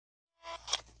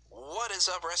What is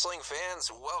up, wrestling fans?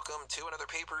 Welcome to another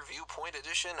pay-per-view point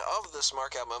edition of the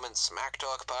Smarkoutmoment Smack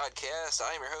Talk podcast.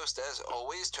 I am your host, as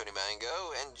always, Tony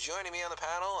Mango, and joining me on the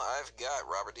panel, I've got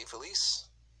Robert DeFelice.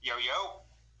 Yo, yo.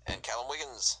 And Callum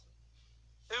Wiggins.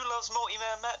 Who loves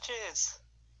multi-man matches?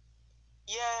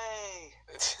 Yay!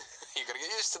 You're gonna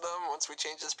get used to them once we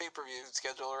change this pay-per-view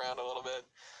schedule around a little bit.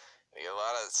 We get a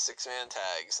lot of six-man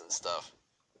tags and stuff.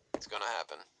 It's gonna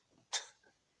happen.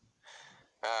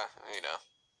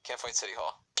 Can't fight City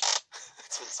Hall.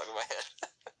 It's been stuck in my head.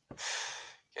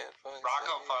 Can't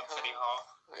fight City Hall.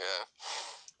 Yeah.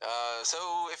 So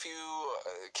if you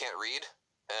can't read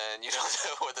and you don't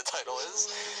know what the title is,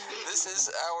 this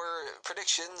is our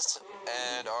predictions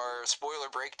and our spoiler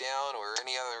breakdown or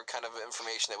any other kind of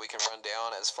information that we can run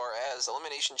down as far as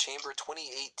Elimination Chamber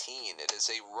 2018. It is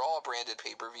a Raw branded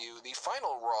pay-per-view, the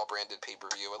final Raw branded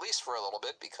pay-per-view, at least for a little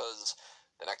bit, because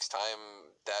the next time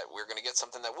that we're going to get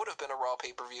something that would have been a Raw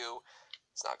pay-per-view,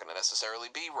 it's not going to necessarily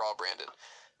be Raw branded.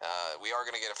 We are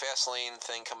going to get a Fastlane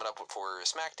thing coming up for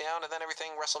SmackDown, and then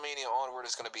everything WrestleMania onward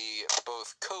is going to be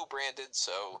both co-branded,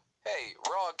 so, hey,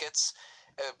 Raw gets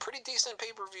a pretty decent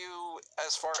pay-per-view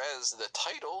as far as the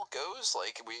title goes.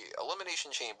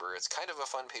 Elimination Chamber, it's kind of a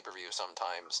fun pay-per-view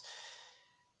sometimes.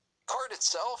 Card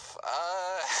itself,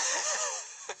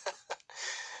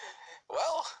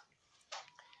 well,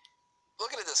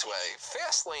 look at it this way.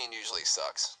 Fastlane usually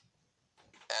sucks.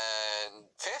 And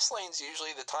Fastlane's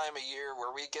usually the time of year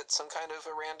where we get some kind of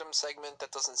a random segment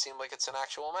that doesn't seem like it's an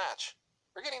actual match.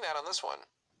 We're getting that on this one.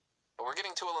 But we're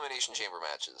getting two Elimination Chamber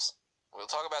matches.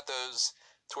 We'll talk about those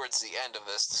towards the end of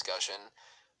this discussion.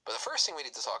 But the first thing we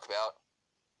need to talk about,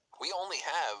 we only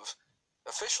have,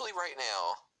 officially right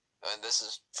now, and this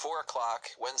is 4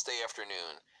 o'clock Wednesday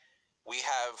afternoon, we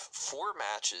have 4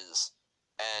 matches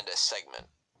and a segment.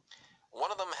 One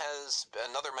of them has,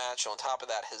 another match on top of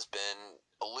that has been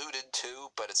alluded to,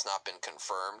 but it's not been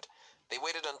confirmed. They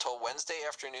waited until Wednesday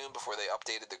afternoon before they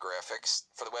updated the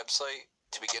graphics for the website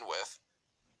to begin with.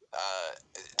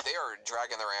 They are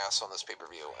dragging their ass on this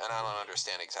pay-per-view, and I don't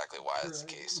understand exactly why that's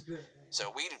the case.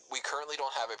 So we currently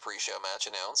don't have a pre-show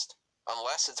match announced,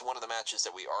 unless it's one of the matches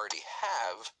that we already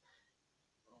have,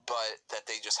 but that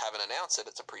they just haven't announced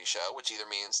it. It's a pre-show, which either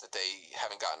means that they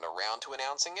haven't gotten around to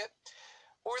announcing it,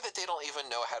 or that they don't even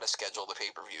know how to schedule the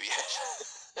pay-per-view yet.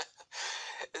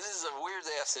 This is a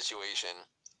weird-ass situation,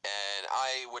 and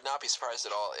I would not be surprised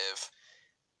at all if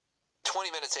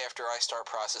 20 minutes after I start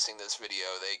processing this video,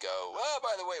 they go, oh,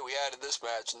 by the way, we added this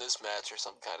match and this match, or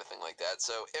some kind of thing like that.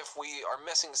 So if we are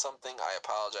missing something, I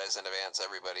apologize in advance,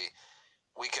 everybody.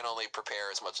 We can only prepare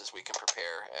as much as we can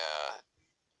prepare.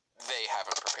 They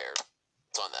haven't prepared.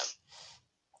 It's on them.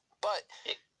 But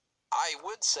I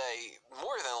would say,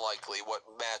 more than likely, what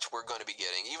match we're going to be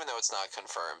getting, even though it's not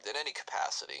confirmed in any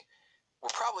capacity,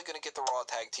 we're probably going to get the Raw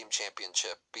Tag Team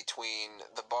Championship between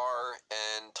The Bar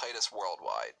and Titus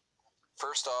Worldwide.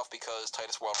 First off, because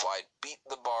Titus Worldwide beat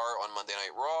The Bar on Monday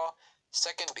Night Raw.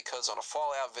 Second, because on a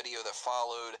Fallout video that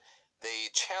followed,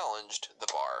 they challenged The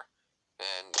Bar.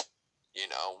 And,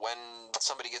 when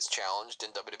somebody gets challenged in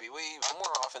WWE,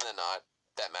 more often than not,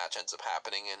 that match ends up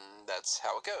happening, and that's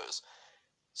how it goes.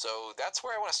 So that's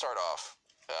where I want to start off.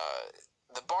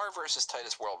 The Bar versus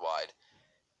Titus Worldwide.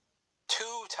 2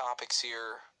 topics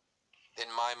here, in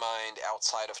my mind,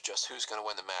 outside of just who's going to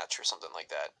win the match or something like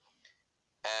that.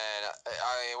 And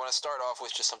I want to start off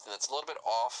with just something that's a little bit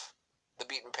off the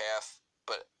beaten path,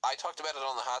 but I talked about it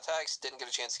on the hot tags, didn't get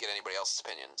a chance to get anybody else's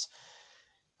opinions.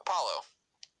 Apollo.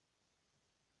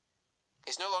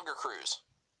 He's no longer Cruz.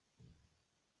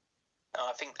 No,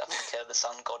 I think the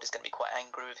Sun God is going to be quite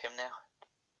angry with him now.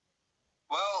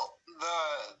 Well,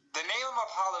 the name of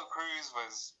Apollo Crews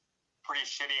was pretty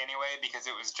shitty anyway, because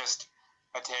it was just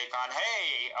a take on,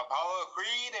 hey, Apollo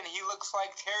Creed, and he looks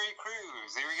like Terry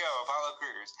Crews. Here we go, Apollo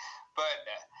Crews. But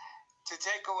to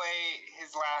take away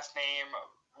his last name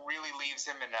really leaves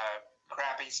him in a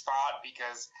crappy spot,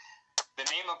 because the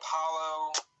name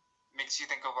Apollo makes you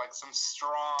think of like some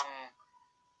strong,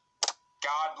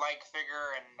 godlike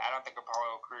figure, and I don't think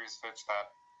Apollo Crews fits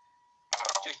that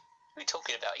at all. What are you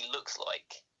talking about? He looks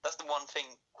like... That's the one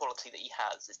quality that he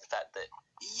has, is the fact that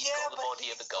he's got the body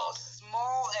of a god. So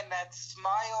small, and that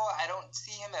smile, I don't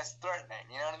see him as threatening,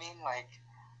 you know what I mean?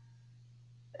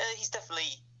 He's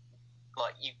definitely,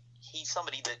 he's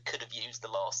somebody that could have used the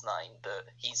last name, but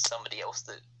he's somebody else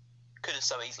that could have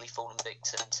so easily fallen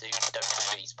victim to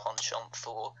WWE's penchant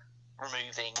for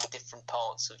removing different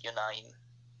parts of your name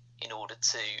in order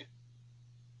to,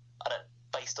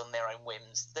 based on their own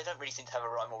whims. They don't really seem to have a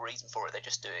rhyme or reason for it. They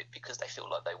just do it because they feel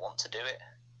like they want to do it.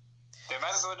 They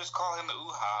might as well just call him the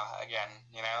Uha again,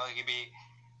 He could be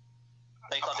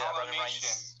No, you can't do that. Apollo Roman Nation.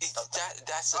 Reigns does that.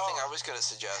 That's the thing I was going to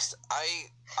suggest.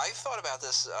 I thought about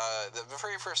this. The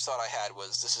very first thought I had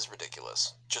was, this is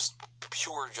ridiculous. Just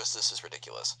this is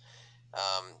ridiculous.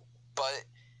 But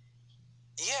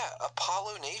yeah,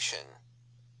 Apollo Nation.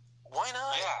 Why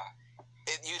not?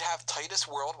 Yeah. You'd have Titus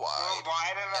Worldwide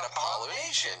Worldwide and Apollo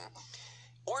Nation.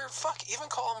 Or fuck, even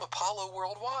call them Apollo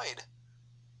Worldwide.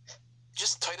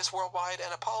 Just Titus Worldwide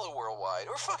and Apollo Worldwide.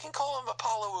 Or fucking call him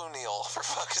Apollo O'Neil, for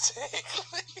fuck's sake.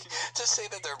 Just say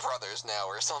that they're brothers now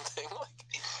or something.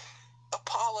 Like,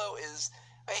 Apollo is...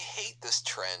 I hate this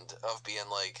trend of being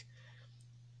like...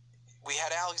 We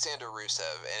had Alexander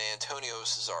Rusev and Antonio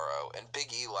Cesaro and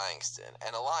Big E Langston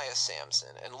and Elias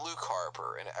Sampson and Luke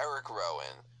Harper and Eric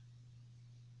Rowan.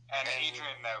 And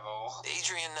Adrian Neville.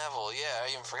 Adrian Neville, yeah,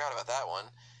 I even forgot about that one.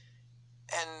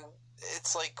 And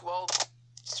it's like, well...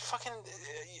 fucking,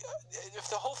 if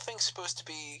the whole thing's supposed to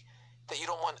be that you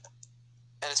don't want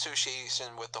an association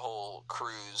with the whole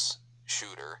cruise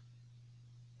shooter,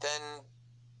 then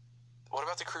what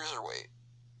about the cruiserweight?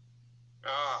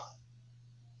 Oh,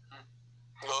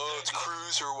 it's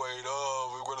cruiserweight.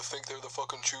 Oh, we're gonna think they're the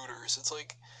fucking shooters. It's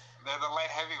like, they're the light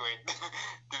heavyweight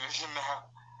division now.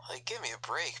 Like, give me a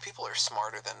break. People are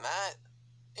smarter than that.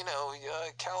 You know,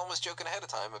 Callum was joking ahead of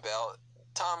time about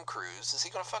Tom Cruise. Is he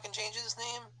gonna fucking change his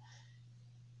name?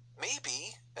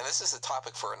 Maybe. And this is a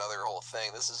topic for another whole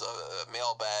thing. This is a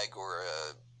mailbag or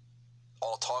a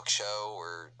all talk show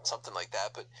or something like that.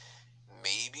 But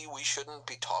maybe we shouldn't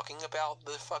be talking about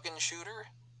the fucking shooter.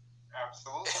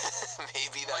 Absolutely.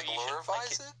 Maybe that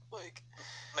glorifies it. Like,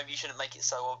 maybe you shouldn't make it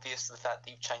so obvious the fact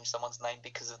that you've changed someone's name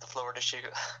because of the Florida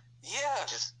shooter. Yeah.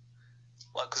 Just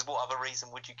like, because what other reason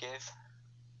would you give?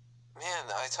 Man,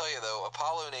 I tell you though,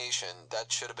 Apollo Nation,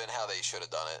 that should have been how they should have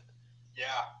done it.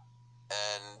 Yeah.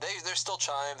 And they're still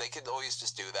Chime. They could always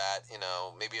just do that. You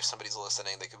know, maybe if somebody's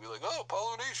listening, they could be like, oh,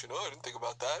 Apollo Nation. Oh, I didn't think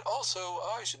about that. Also,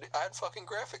 I should add fucking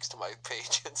graphics to my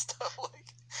page and stuff. Like,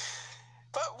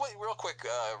 but wait, real quick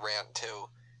rant too.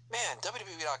 Man,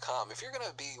 WWE.com, if you're going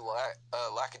to be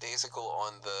lackadaisical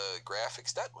on the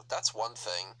graphics, that's one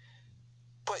thing.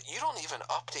 But you don't even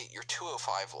update your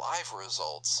 205 Live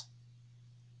results.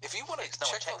 If you want to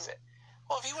check on it.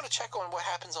 Well, if you want to check on what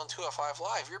happens on 205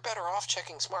 Live, you're better off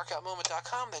checking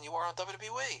Smarkoutmoment.com than you are on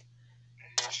WWE.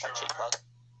 Sure.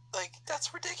 Like,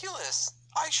 that's ridiculous.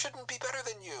 I shouldn't be better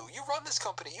than you. You run this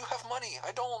company. You have money.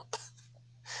 I don't.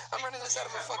 I'm running this out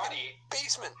of a fucking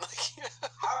basement.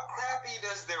 How crappy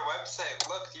does their website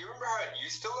look? Do you remember how it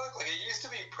used to look? Like, it used to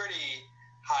be pretty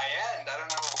high-end. I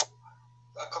don't know,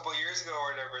 a couple years ago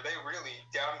or whatever, they really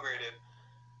downgraded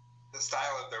the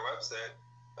style of their website.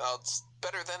 Well, it's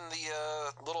better than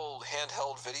the little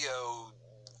handheld video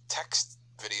text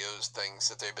videos things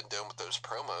that they've been doing with those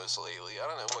promos lately. I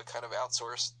don't know what kind of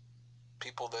outsourced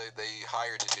people they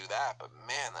hired to do that, but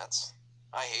man,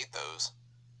 I hate those.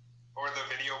 Or the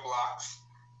video blocks,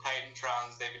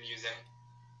 Titantrons they've been using.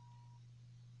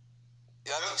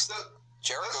 Yeah,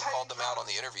 Jericho called them out on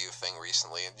the interview thing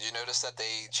recently. Did you notice that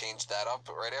they changed that up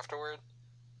right afterward?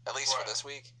 At least for this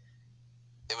week?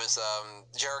 It was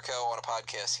Jericho on a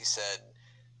podcast. He said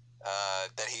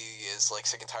that he is like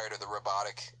sick and tired of the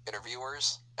robotic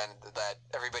interviewers, and that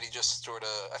everybody just sort of,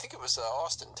 I think it was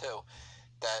Austin too,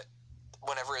 that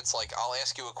whenever it's like, I'll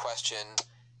ask you a question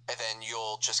and then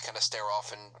you'll just kind of stare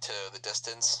off into the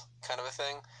distance kind of a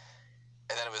thing.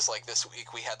 And then it was like this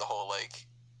week we had the whole like,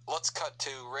 let's cut to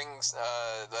rings,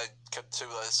 cut to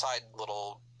a side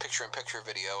little picture-in-picture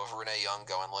video of Renee Young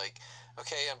going like,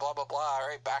 okay, and blah, blah, blah, all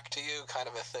right, back to you, kind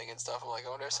of a thing and stuff. I'm like, I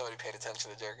wonder if somebody paid attention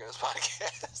to Jericho's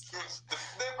podcast.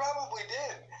 They probably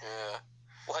did. Yeah.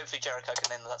 Well, hopefully Jericho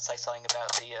can then say something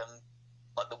about the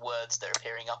like the words that are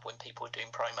appearing up when people are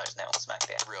doing promos now on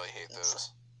SmackDown. I really hate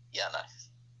those. Yeah, no.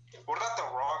 What about the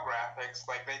Raw graphics?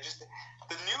 Like,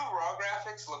 the new Raw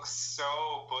graphics look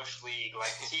so Bush League.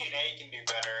 Like, TNA can do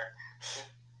better.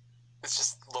 It's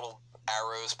just little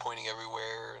arrows pointing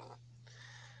everywhere. And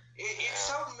it's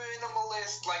so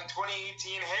minimalist, like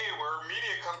 2018, hey, we're a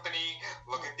media company,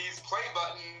 look at these play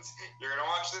buttons, you're going to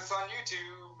watch this on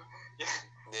YouTube.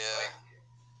 Yeah. Like,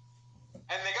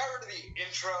 and they got rid of the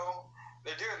intro.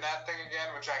 They're doing that thing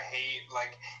again, which I hate.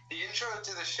 Like, the intro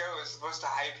to the show is supposed to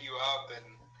hype you up, and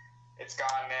it's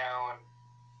gone now, and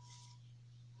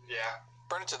yeah.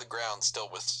 Burn It to the Ground still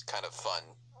was kind of fun.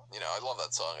 You know, I love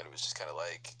that song, and it was just kind of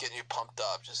like getting you pumped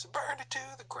up. Just burn it to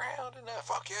the ground, and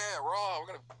fuck yeah, Raw,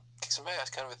 we're gonna kick some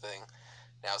ass, kind of a thing.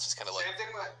 Now it's just kind of like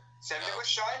same thing with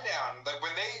Shinedown. Like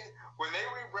when they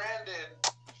rebranded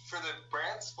for the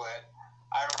brand split,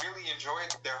 I really enjoyed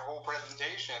their whole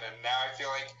presentation, and now I feel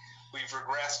like we've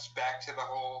regressed back to the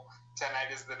whole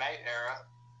Tonight is the Night era.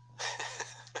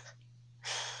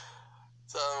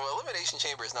 Elimination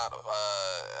Chamber is not.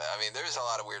 I mean, there's a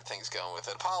lot of weird things going with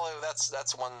it. Apollo,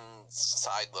 that's one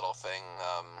side little thing.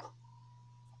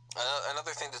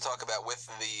 Another thing to talk about with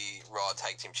the Raw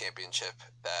Tag Team Championship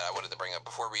that I wanted to bring up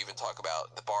before we even talk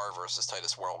about the Bar versus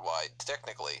Titus Worldwide.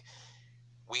 Technically,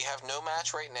 we have no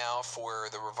match right now for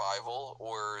the Revival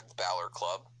or the Balor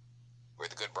Club or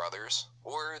the Good Brothers,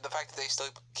 or the fact that they still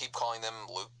keep calling them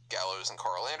Luke Gallows and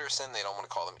Carl Anderson. They don't want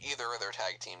to call them either of their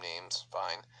tag team names.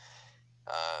 Fine.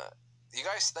 You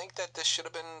guys think that this should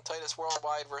have been Titus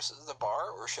Worldwide versus the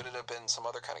Bar, or should it have been some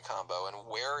other kind of combo? And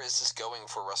where is this going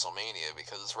for WrestleMania?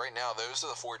 Because right now, those are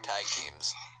the 4 tag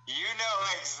teams. You know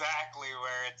exactly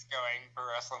where it's going for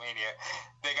WrestleMania.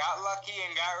 They got lucky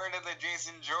and got rid of the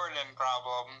Jason Jordan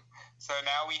problem. So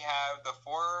now we have the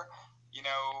 4,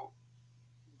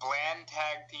 bland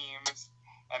tag teams.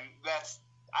 And that's...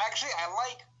 Actually, I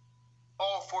like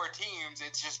all 4 teams.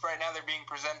 It's just right now they're being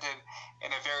presented in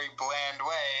a very bland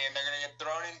way, and they're going to get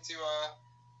thrown into a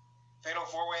Fatal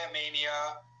 4-Way at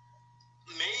Mania.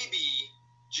 Maybe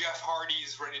Jeff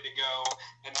Hardy's ready to go,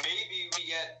 and maybe we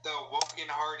get the Woken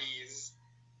Hardys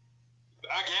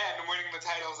again winning the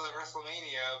titles at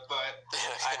WrestleMania, but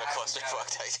I a clusterfuck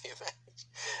tag team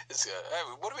match.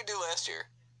 What did we do last year?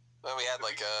 Well, we had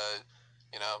like a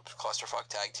clusterfuck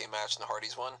tag team match and the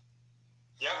Hardys won.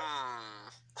 Yep.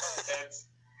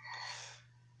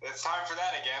 It's time for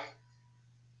that again.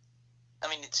 I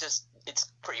mean, it's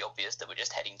pretty obvious that we're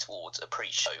just heading towards a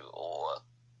pre-show or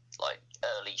like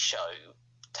early show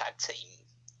tag team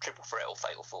triple threat or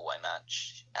fatal 4-way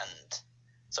match, and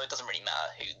so it doesn't really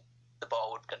matter who the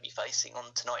Bar are going to be facing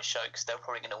on tonight's show, because they're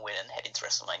probably going to win and head into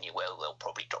WrestleMania where they'll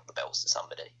probably drop the belts to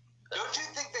somebody. Don't you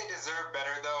think they deserve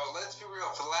better, though? Let's be real.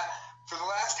 For the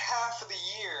last half of the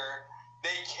year,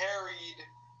 they carried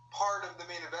part of the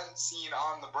main event scene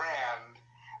on the brand,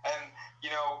 and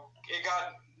it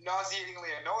got nauseatingly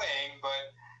annoying,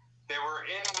 but they were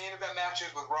in main event matches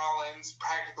with Rollins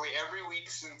practically every week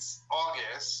since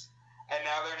August, and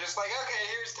now they're just like, okay,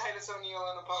 here's Titus O'Neil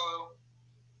and Apollo,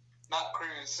 not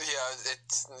Cruz.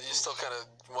 Yeah, you still kind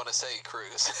of want to say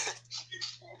Cruz.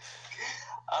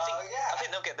 I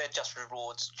think they'll get their just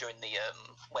rewards during the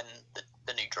when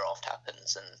the new draft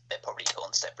happens, and they're probably go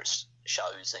on separate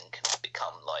shows and can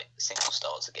become like single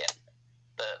stars again.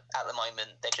 But at the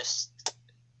moment, they're just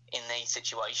in a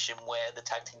situation where the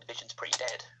tag team division's pretty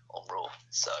dead on Raw,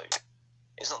 so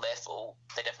it's not their fault.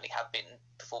 They definitely have been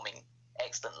performing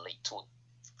excellently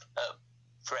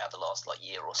throughout the last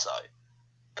year or so,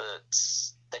 but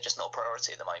they're just not a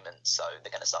priority at the moment, so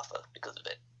they're going to suffer because of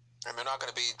it. And they're not going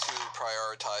to be too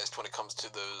prioritized when it comes to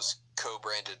those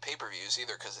co-branded pay-per-views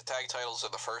either, because the tag titles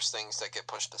are the first things that get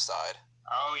pushed aside.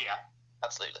 Oh, yeah.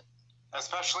 Absolutely.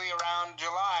 Especially around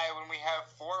July when we have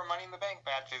 4 Money in the Bank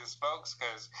matches, folks,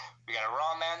 because we got a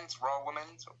Raw Men's, Raw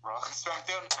Women's, Raw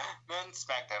SmackDown Men's,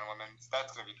 SmackDown Women's.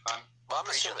 That's going to be fun. Well, I'm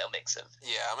pretty sure assuming they'll mix them.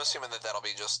 Yeah, I'm assuming that that'll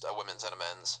be just a women's and a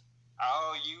men's.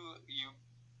 Oh, you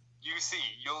see.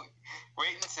 You'll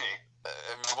wait and see.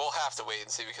 We'll have to wait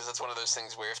and see, because that's one of those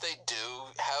things where if they do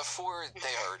have 4,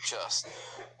 they are just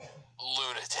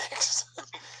lunatics.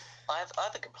 I have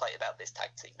a complaint about this tag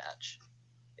team match.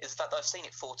 Is the fact that I've seen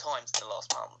it 4 times in the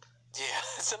last month. Yeah,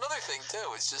 it's another thing too.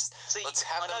 It's just, let's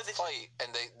have them fight, and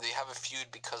they have a feud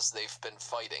because they've been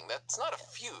fighting. That's not a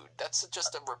feud. That's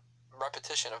just a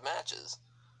repetition of matches.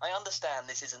 I understand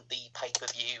this isn't the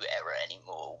pay-per-view era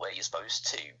anymore, where you're supposed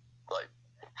to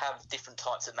have different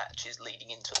types of matches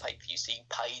leading into a pay-per-view, so you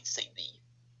pay to see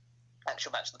the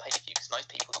actual match of the pay-per-view, because most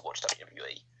people that watch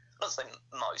WWE, not saying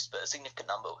most, but a significant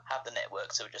number, have the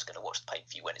network, so we're just going to watch the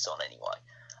pay-per-view when it's on anyway.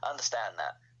 I understand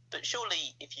that. But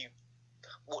surely, if you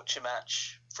watch a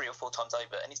match 3 or 4 times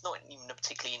over, and it's not even a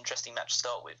particularly interesting match to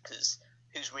start with, because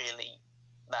who's really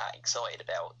that excited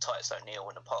about Titus O'Neil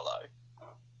and Apollo?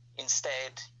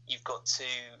 Instead, you've got to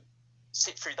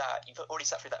sit through that. You've already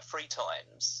sat through that 3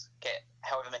 times, get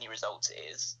however many results it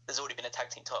is. There's already been a tag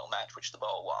team title match, which the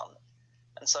Bar won.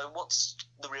 And so what's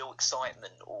the real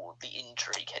excitement or the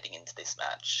intrigue heading into this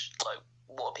match?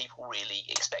 What are people really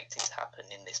expecting to happen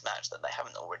in this match that they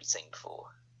haven't already seen before?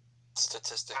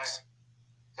 Statistics.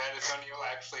 Titus O'Neil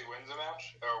actually wins a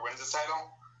match, or wins a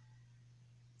title?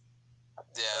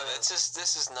 Yeah,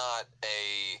 this is not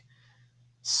a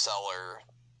seller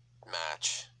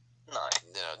match. No.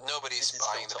 Nobody's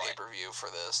buying the pay-per-view for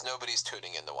this. Nobody's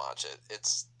tuning in to watch it.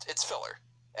 It's filler.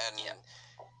 And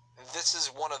this is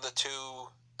one of the 2,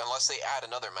 unless they add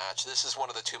another match, this is one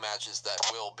of the 2 matches that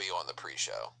will be on the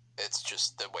pre-show. It's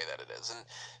just the way that it is. And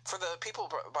for the people,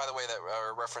 by the way, that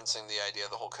are referencing the idea of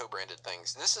the whole co-branded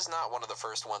things, this is not one of the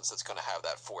first ones that's going to have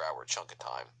that 4-hour chunk of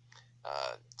time.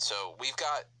 So we've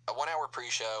got a 1 hour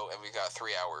pre-show and we've got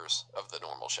 3 hours of the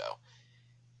normal show.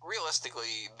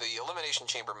 Realistically, the Elimination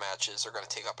Chamber matches are going to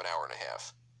take up an hour and a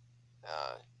half.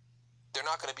 They're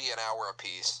not going to be an hour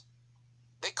apiece.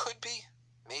 They could be,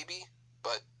 maybe,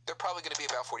 but they're probably going to be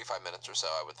about 45 minutes or so,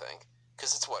 I would think.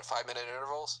 Because it's what, 5-minute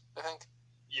intervals, I think?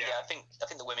 Yeah, I think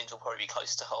the women's will probably be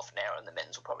close to half an hour, and the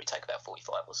men's will probably take about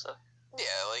 45 or so.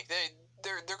 Yeah, like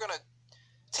they're going to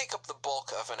take up the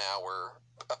bulk of an hour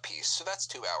apiece, so that's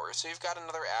 2 hours. So you've got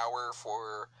another hour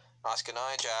for Asuka,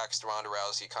 Nia Jax, the Ronda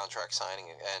Rousey contract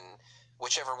signing, and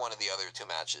whichever one of the other two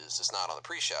matches is not on the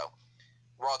pre-show.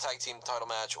 Raw Tag Team title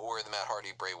match or the Matt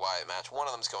Hardy Bray Wyatt match, one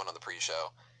of them's going on the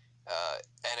pre-show,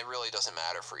 and it really doesn't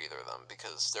matter for either of them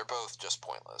because they're both just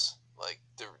pointless.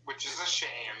 Which is a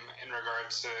shame in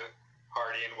regards to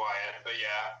Hardy and Wyatt, but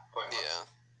yeah, pointless.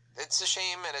 Yeah. It's a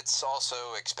shame, and it's also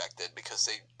expected because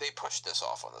they pushed this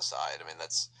off on the side. I mean,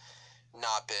 that's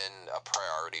not been a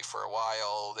priority for a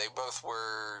while. They both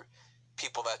were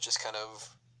people that just kind of...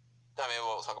 I mean,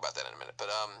 we'll talk about that in a minute. But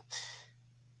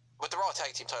with the Raw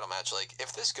Tag Team title match, like,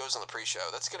 if this goes on the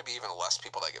pre-show, that's going to be even less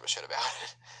people that give a shit about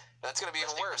it. And that's going to be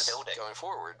even worse going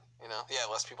forward. You know? Yeah,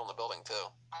 less people in the building, too.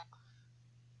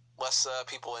 Less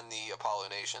people in the Apollo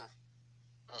Nation.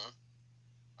 Mm.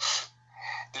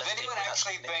 Does anyone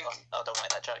actually think... Oh, don't make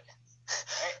that joke.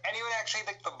 Anyone actually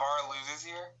think the bar loses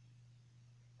here?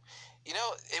 You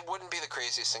know, it wouldn't be the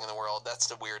craziest thing in the world. That's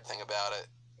the weird thing about it.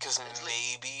 Because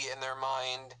maybe in their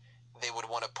mind, they would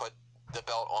want to put the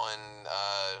belt on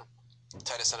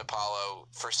Titus and Apollo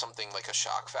for something like a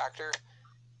shock factor.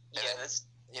 And yeah, then,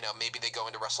 you know, maybe they go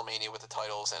into WrestleMania with the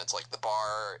titles, and it's like the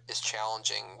bar is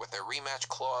challenging with their rematch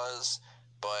clause,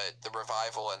 but the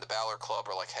Revival and the Balor Club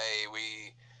are like, hey,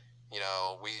 we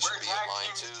should be in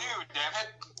line too. Damn it.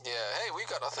 Yeah, hey, we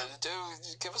got nothing to do.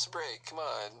 Just give us a break. Come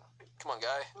on,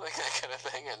 guy. Like that kind of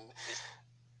thing. And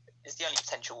is the only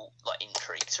potential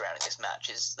intrigue surrounding this match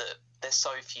is that there's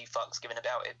so few fucks given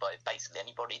about it by basically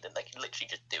anybody that they can literally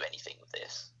just do anything with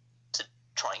this to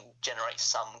try and generate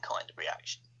some kind of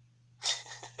reaction.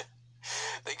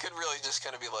 They could really just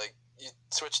kind of be like, you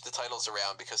switch the titles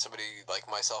around because somebody like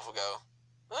myself will go,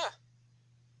 oh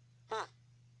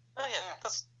yeah,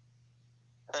 that's...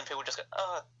 And then people just go,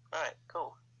 oh, alright,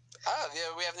 cool. Oh,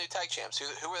 yeah, we have new tag champs. Who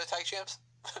are the tag champs?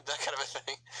 That kind of a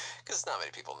thing. Because not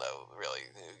many people know, really,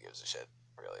 who gives a shit,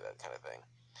 really, that kind of thing.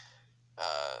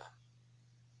 I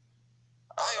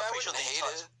wouldn't hate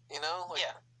it, you know? Like,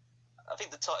 yeah. I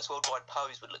think the Titus Worldwide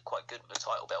pose would look quite good with a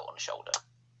title belt on the shoulder.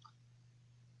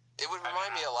 It would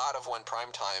remind me a lot of when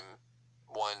Primetime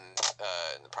won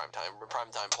the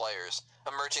Primetime players,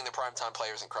 merging the Primetime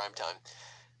players in Crime Time.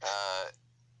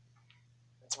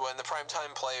 It's when the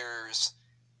Primetime players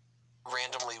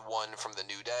randomly won from the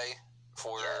New Day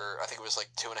for, I think it was like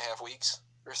 2.5 weeks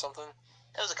or something.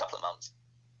 It was a couple of months.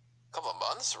 A couple of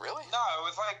months, really? No, it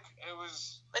was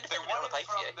they won it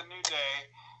from the New Day,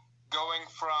 going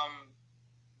from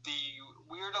the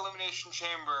weird Elimination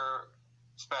Chamber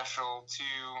special to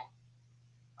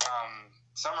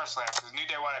SummerSlam, because New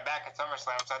Day won it back at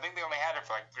SummerSlam, so I think they only had it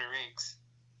for like 3 weeks.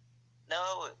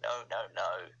 No.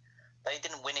 They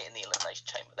didn't win it in the Elimination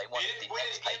Chamber. They won it in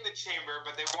the Chamber,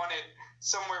 but they won it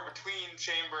somewhere between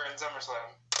Chamber and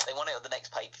SummerSlam. They won it at the next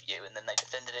pay-per-view, and then they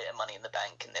defended it at Money in the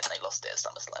Bank, and then they lost it at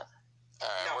SummerSlam. All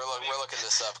right, we're looking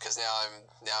this up because now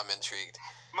I'm intrigued.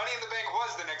 Money in the Bank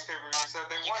was the next pay-per-view, so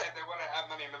they won it at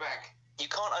Money in the Bank. You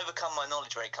can't overcome my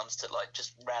knowledge when it comes to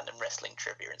just random wrestling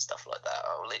trivia and stuff like that.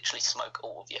 I'll literally smoke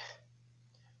all of you.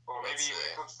 Well, maybe when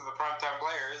it comes to the Primetime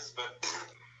players, but...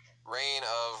 Reign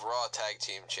of Raw Tag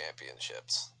Team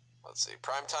Championships. Let's see.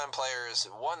 Primetime players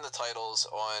won the titles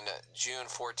on June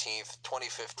 14th,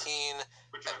 2015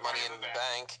 at Money in the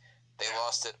Bank. They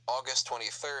lost it August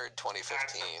 23rd,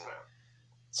 2015.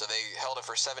 So they held it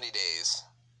for 70 days.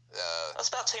 That's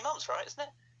about 2 months, right, isn't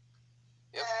it?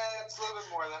 Yep. Yeah, it's a little bit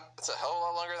more than. It's a hell of a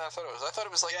lot longer than I thought it was. I thought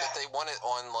it was that they won it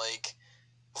on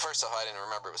first off, I didn't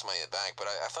remember it was Money in the Bank, but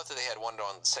I thought that they had won it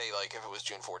on, say, if it was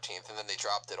June 14th, and then they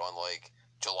dropped it on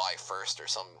July 1st or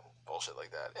some bullshit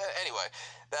like that. Anyway,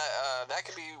 that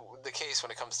could be the case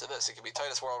when it comes to this. It could be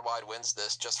Titus Worldwide wins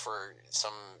this just for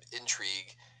some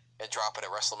intrigue and drop it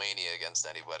at WrestleMania against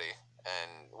anybody,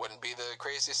 and wouldn't be the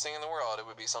craziest thing in the world. It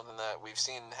would be something that we've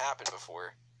seen happen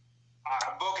before.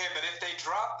 Okay, but if they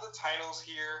drop the titles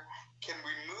here, can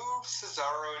we move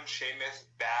Cesaro and Sheamus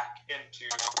back into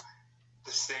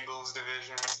the singles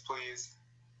divisions, please?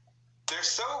 They're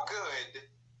so good,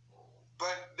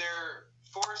 but they're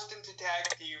forced into tag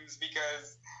teams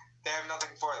because they have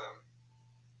nothing for them.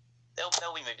 They'll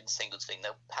be moving the singles thing.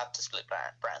 They'll have to split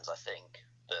brands, I think,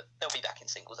 but they'll be back in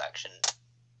singles action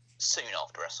soon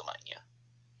after WrestleMania.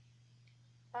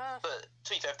 But to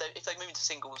be fair, if they move into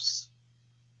singles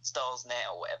stars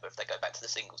now, or whatever, if they go back to the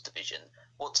singles division,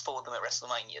 what's for them at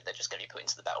WrestleMania? They're just going to be put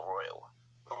into the Battle Royal.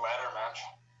 The ladder match.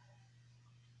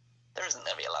 There isn't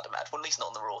going to be a ladder match, well, at least not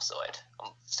on the Raw side.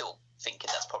 I'm still thinking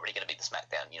that's probably going to be the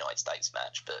SmackDown United States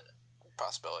match, but...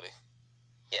 Possibility.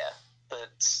 Yeah,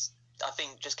 but I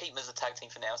think just keep them as a tag team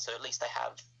for now, so at least they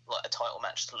have like a title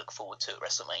match to look forward to at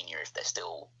WrestleMania if they're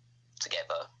still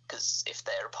together, because if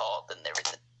they're apart, then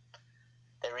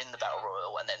they're in the Battle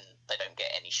Royal, and then they don't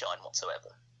get any shine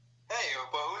whatsoever. Hey,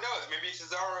 but who knows? Maybe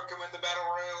Cesaro can win the Battle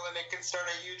Royal and it can start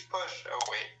a huge push. Oh,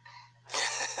 wait.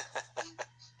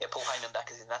 Get Paul Heyman back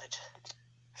as his manager.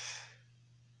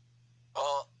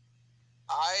 Well,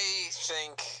 I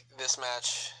think this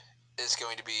match is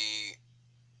going to be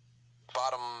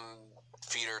bottom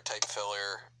feeder type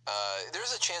filler.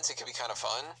 There's a chance it could be kind of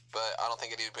fun, but I don't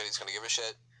think anybody's going to give a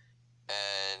shit.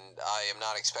 And I am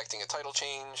not expecting a title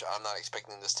change. I'm not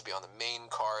expecting this to be on the main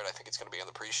card. I think it's going to be on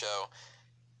the pre-show.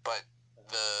 But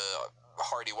the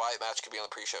Hardy Wyatt match could be on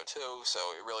the pre-show too, so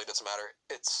it really doesn't matter.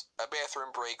 It's a bathroom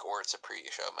break or it's a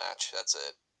pre-show match. That's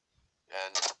it.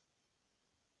 And,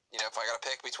 if I got to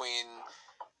pick between,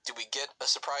 do we get a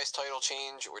surprise title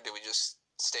change or do we just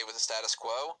stay with the status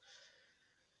quo?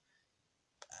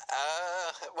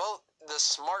 Well, the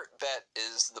smart bet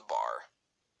is the bar.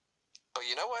 But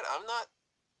you know what? I'm not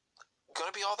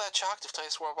going to be all that shocked if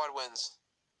Titus Worldwide wins.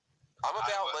 I'm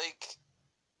about like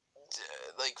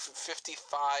 55%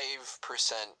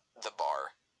 the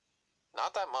bar.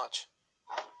 Not that much.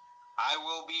 I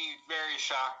will be very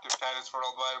shocked if Titus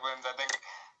Worldwide wins. I think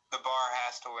the bar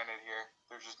has to win it here.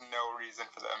 There's just no reason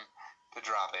for them to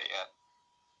drop it yet.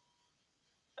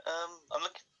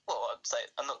 I'd say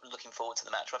I'm not looking forward to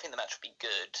the match. I think the match will be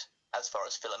good as far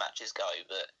as filler matches go,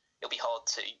 but it'll be hard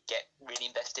to get really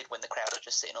invested when the crowd are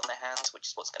just sitting on their hands, which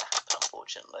is what's going to happen,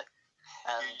 unfortunately.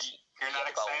 And You're not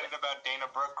excited about Dana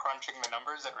Brooke crunching the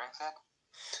numbers at ringside?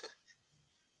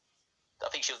 I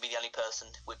think she'll be the only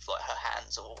person with like her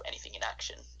hands or anything in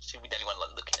action. She'll be the only one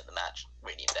like looking at the match,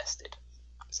 really invested.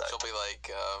 So she'll be like,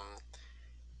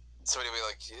 somebody will be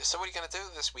like, so what are you going to do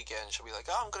this weekend? She'll be like,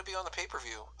 oh, I'm going to be on the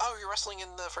pay-per-view. Oh, you're wrestling in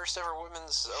the first ever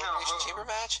women's Elimination Chamber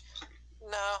match?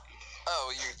 No.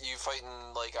 Oh, you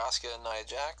fighting like Asuka and Nia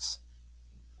Jax?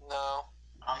 No.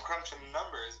 I'm crunching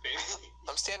numbers, baby.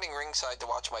 I'm standing ringside to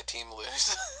watch my team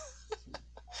lose. And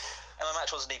the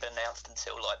match wasn't even announced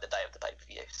until like the day of the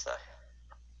pay-per-view, so...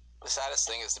 The saddest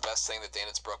thing is the best thing that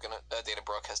Dana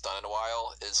Brooke has done in a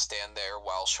while is stand there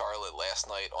while Charlotte last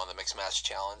night on the Mixed Match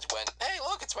Challenge went, hey,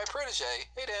 look, it's my protege.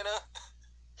 Hey, Dana.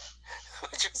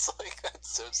 Which was like,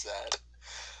 that's so sad.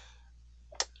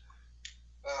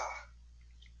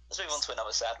 Let's move on to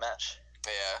another sad match.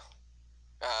 Yeah.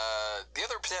 The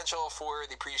other potential for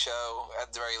the pre-show,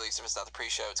 at the very least, if it's not the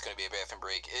pre-show, it's going to be a bathroom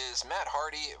break, is Matt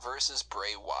Hardy versus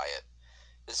Bray Wyatt.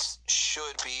 This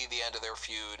should be the end of their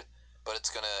feud, but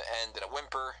it's going to end in a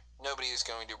whimper. Nobody is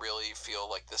going to really feel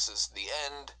like this is the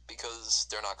end because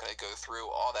they're not going to go through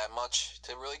all that much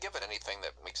to really give it anything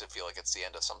that makes it feel like it's the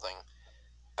end of something.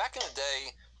 Back in the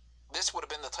day, this would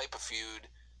have been the type of feud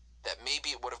that maybe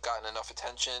it would have gotten enough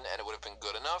attention and it would have been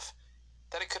good enough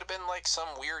that it could have been like some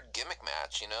weird gimmick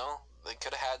match, They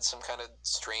could have had some kind of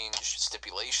strange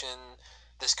stipulation.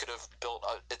 This could have built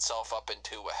itself up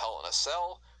into a Hell in a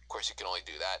Cell. Of course, you can only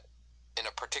do that in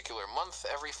a particular month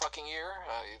every fucking year.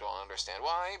 You don't understand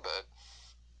why, but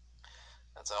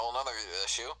that's a whole nother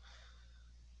issue.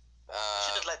 It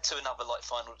should have led to another like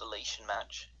final deletion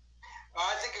match. Oh,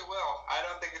 I think it will. I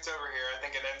don't think it's over here. I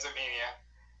think it ends at Mania.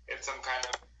 It's some kind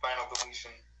of final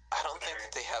deletion. I don't think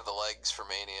that they have the legs for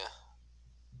Mania.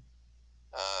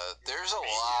 There's a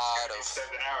lot of 7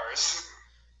 hours.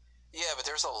 Yeah, but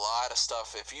there's a lot of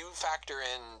stuff. If you factor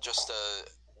in just a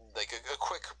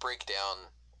quick breakdown,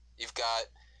 you've got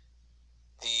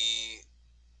the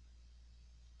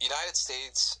United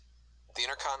States, the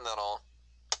Intercontinental,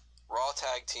 Raw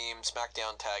Tag Team,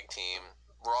 SmackDown Tag Team,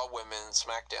 Raw Women's,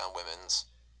 SmackDown Women's,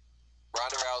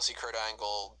 Ronda Rousey, Kurt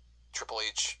Angle, Triple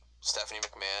H, Stephanie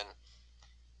McMahon,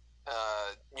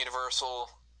 Universal,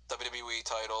 WWE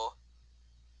title.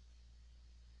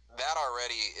 That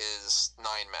already is 9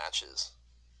 matches.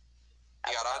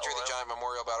 You got Andre the Giant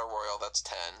Memorial Battle Royal, that's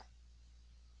 10.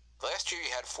 Last year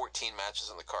you had 14 matches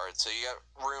on the card, so you got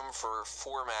room for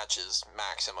 4 matches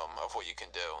maximum of what you can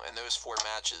do. And those 4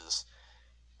 matches,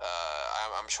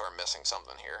 I'm sure I'm missing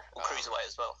something here. Well,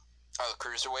 Cruiserweight as well. Oh, the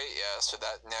Cruiserweight, yeah. So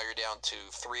that now you're down to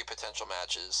 3 potential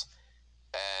matches,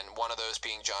 and one of those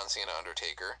being John Cena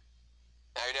Undertaker.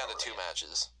 Now you're down to 2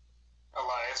 matches.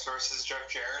 Elias versus Jeff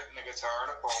Jarrett and the guitar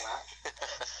and a pole match.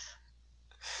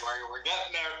 We're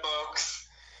getting there, folks.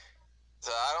 So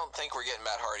I don't think we're getting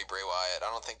Matt Hardy, Bray Wyatt. I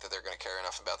don't think that they're going to care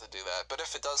enough about to do that. But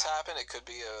if it does happen, it could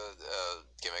be a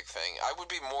gimmick thing. I would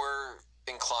be more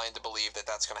inclined to believe that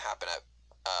that's going to happen at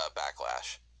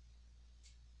Backlash,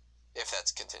 if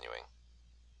that's continuing.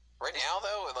 Right now,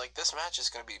 though, like, this match is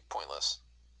going to be pointless.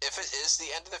 If it is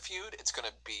the end of the feud, it's going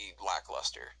to be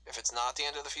lackluster. If it's not the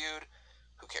end of the feud,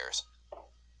 who cares?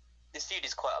 This feud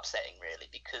is quite upsetting, really,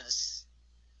 because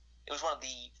it was one of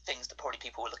the things that probably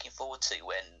people were looking forward to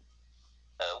when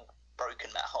broken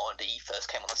Matt Hardy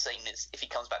first came on the scene. Is if he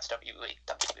comes back to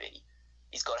WWE,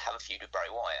 he's got to have a feud with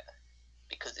Bray Wyatt,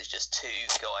 because it's just two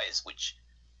guys which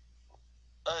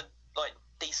are like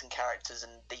decent characters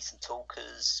and decent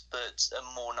talkers, but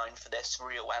are more known for their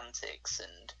surreal antics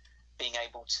and being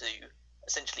able to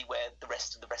essentially, where the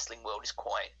rest of the wrestling world is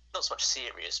quite not so much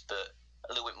serious, but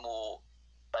a little bit more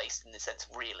based in the sense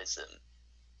of realism.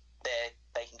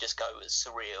 They can just go as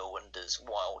surreal and as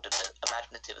wild and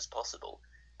imaginative as possible.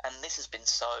 And this has been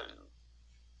so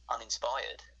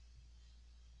uninspired.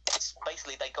 It's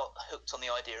basically, they got hooked on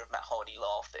the idea of Matt Hardy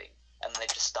laughing, and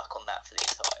they've just stuck on that for the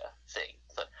entire thing.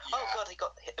 So, yeah. Oh god, he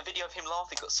got a video of him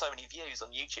laughing, got so many views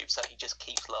on YouTube, so he just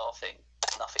keeps laughing,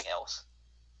 nothing else.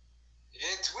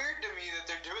 It's weird to me that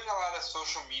they're doing a lot of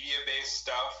social media based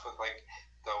stuff with like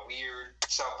the weird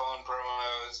cell phone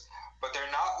promos, but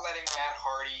they're not letting Matt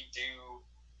Hardy do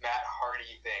Matt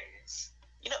Hardy things.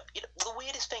 You know, the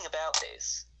weirdest thing about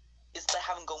this is they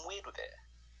haven't gone weird with it.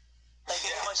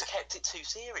 They've almost kept it too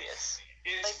serious.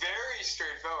 It's very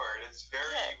straightforward. It's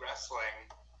very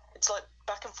wrestling. It's like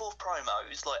back and forth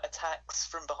promos, like attacks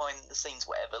from behind the scenes,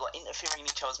 whatever, like interfering in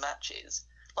each other's matches.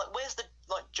 Like, where's the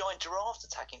giant giraffes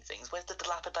attacking things? Where's the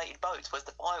dilapidated boats? Where's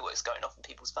the fireworks going off in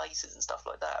people's faces and stuff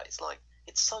like that? It's like,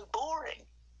 it's so boring.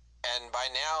 And by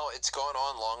now, it's gone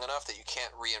on long enough that you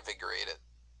can't reinvigorate it.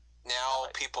 Now,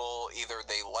 people, either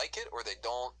they like it or they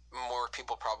don't. More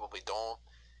people probably don't.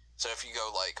 So if you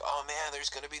go like, oh man, there's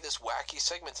going to be this wacky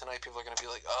segment tonight, people are going to be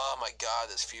like, oh my god,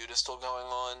 this feud is still going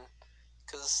on.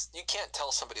 Because you can't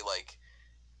tell somebody like,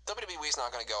 WWE's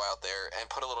not going to go out there and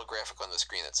put a little graphic on the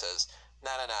screen that says,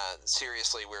 nah,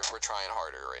 seriously, we're trying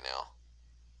harder right now.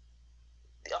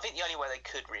 I think the only way they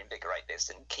could reinvigorate this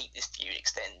and keep this feud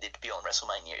extended beyond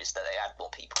WrestleMania is that they add more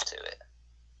people to it.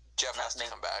 Jeff has to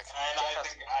come back. And I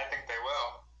think they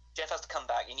will. Jeff has to come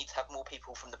back. You need to have more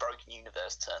people from the Broken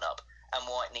Universe turn up, and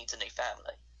Wyatt needs a new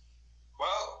family.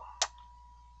 Well,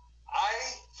 I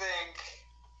think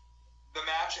the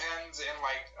match ends in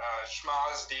like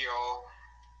Schma's deal.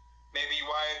 Maybe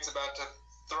Wyatt's about to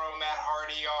throw Matt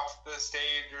Hardy off the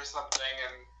stage or something,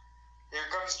 and here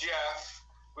comes Jeff.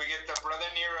 We get the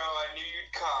Brother Nero, I knew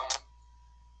you'd come.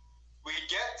 We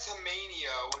get to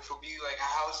Mania, which will be like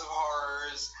a House of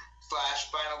Horrors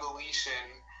 / Final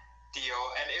Deletion deal,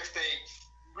 and if they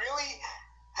really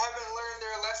haven't learned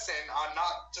their lesson on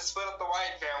not to split up the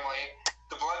Wyatt family,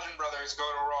 the Bludgeon Brothers go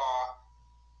to Raw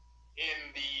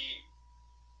in the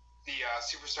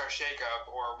Superstar Shakeup,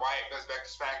 or Wyatt goes back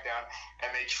to SmackDown,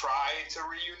 and they try to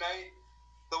reunite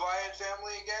the Wyatt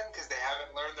family again because they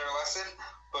haven't learned their lesson.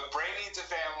 But Bray needs a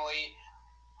family.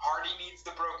 Hardy needs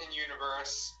the Broken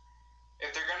Universe.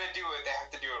 If they're gonna do it, they have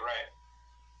to do it right.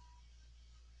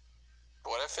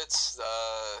 What if it's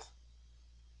a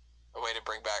way to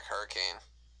bring back Hurricane?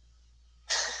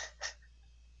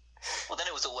 Well, then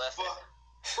it was all worth it.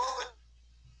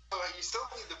 Well, you still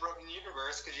need the Broken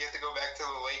Universe because you have to go back to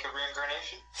the Lake of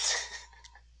Reincarnation.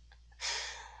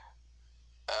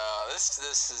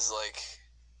 This is like...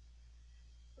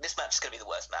 This match is going to be the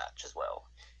worst match as well.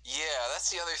 Yeah, that's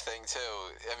the other thing,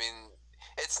 too. I mean,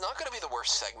 it's not going to be the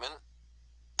worst segment,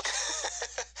 but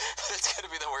it's going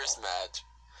to be the worst match.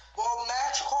 Well,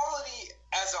 match quality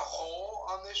as a whole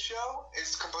on this show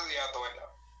is completely out the window.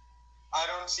 I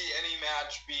don't see any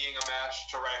match being a match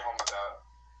to write home about.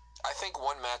 I think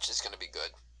one match is going to be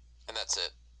good, and that's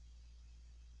it.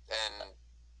 And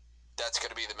that's going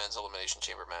to be the men's Elimination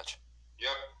Chamber match.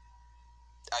 Yep.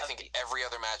 I think every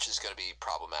other match is going to be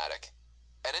problematic.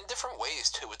 And in different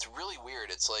ways, too. It's really weird.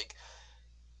 It's like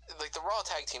the Raw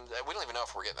Tag Team, we don't even know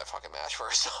if we're getting that fucking match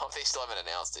first off. They still haven't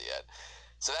announced it yet.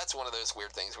 So that's one of those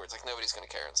weird things where it's like nobody's going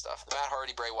to care and stuff. The Matt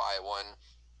Hardy, Bray Wyatt one,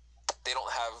 they don't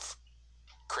have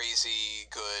crazy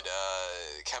good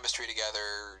chemistry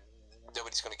together.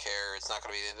 Nobody's going to care. It's not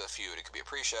going to be the end of the feud. It could be a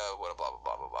pre-show, blah, blah,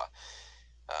 blah, blah, blah.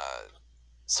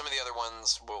 Some of the other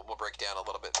ones we'll break down a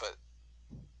little bit, but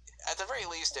at the very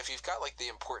least, if you've got like the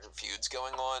important feuds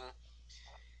going on,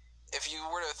 if you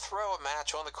were to throw a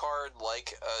match on the card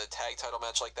like a tag title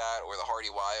match like that or the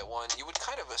Hardy Wyatt one, you would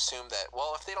kind of assume that,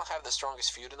 well, if they don't have the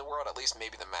strongest feud in the world, at least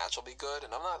maybe the match will be good,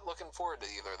 and I'm not looking forward to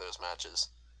either of those matches.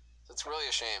 So it's really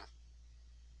a shame.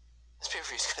 This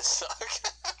pay-per-view's gonna suck.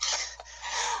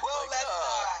 Well, Like,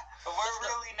 we're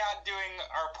really not doing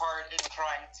our part in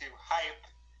trying to hype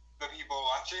the people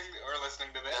watching or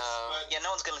listening to this. No. But Yeah, no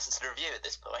one's going to listen to the review at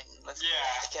this point. Let's Yeah.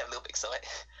 get a little bit excited.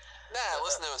 Nah,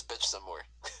 listen to us bitch some more.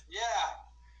 yeah,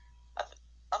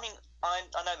 I mean, I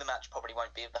know the match probably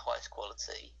won't be of the highest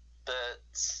quality, but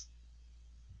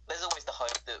there's always the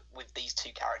hope that with these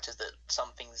two characters that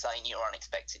something zany or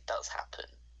unexpected does happen.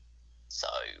 So,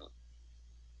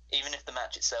 even if the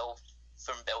match itself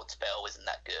from bell to bell isn't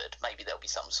that good, maybe there'll be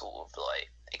some sort of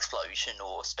like explosion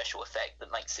or special effect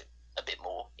that makes it a bit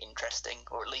more interesting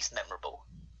or at least memorable.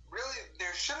 really,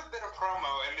 there should have been a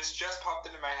promo, and this just popped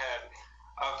into my head,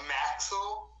 of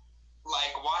Maxwell,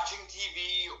 like, watching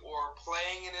TV or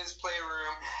playing in his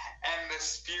playroom, and the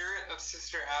spirit of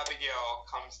Sister Abigail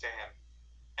comes to him.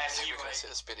 And he, You're gonna like, say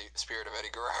the spirit of Eddie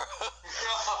Guerrero. no.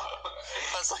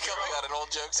 I was like, oh my god, an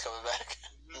old joke's coming back.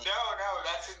 No,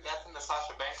 that's in the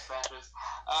Sasha Banks matches.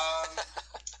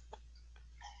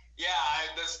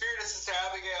 The spirit of Sister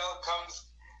Abigail comes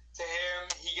to him.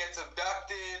 He gets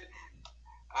abducted.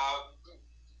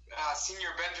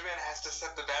 Senior Benjamin has to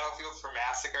set the battlefield for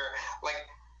massacre. Like,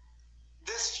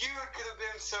 this feud could have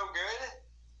been so good,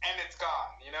 and it's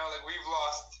gone. You know, like, we've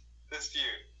lost this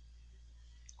feud.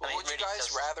 I mean, Would you really guys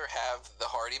just- rather have the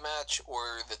Hardy match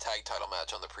or the tag title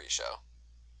match on the pre-show?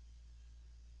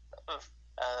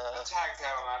 The tag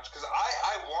title match, because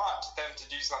I want them to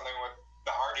do something with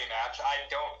the Hardy match. I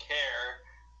don't care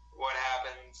what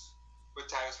happens with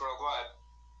Titus Worldwide.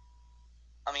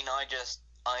 I mean, I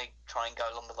try and go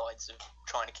along the lines of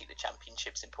trying to keep the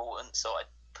championships important, so I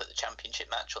put the championship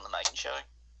match on the main show,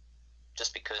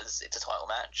 just because it's a title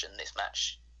match, and this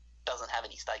match doesn't have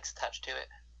any stakes attached to it.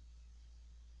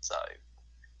 So,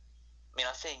 I mean,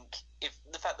 I think if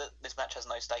the fact that this match has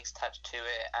no stakes attached to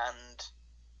it, and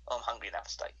I'm hungry enough for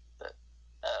steak, but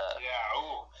Yeah,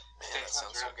 ooh. Man, that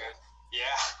sounds so good.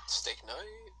 Yeah. Steak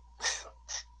night.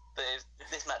 but if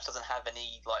this match doesn't have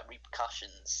any like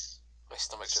repercussions, My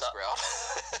stomach just So- growled.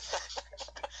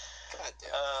 God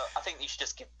damn. I think you should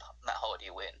just give Matt Hardy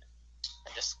a win,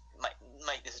 and just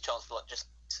make this a chance for like just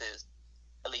to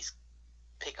at least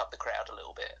pick up the crowd a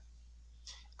little bit.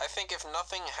 I think if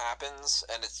nothing happens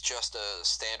and it's just a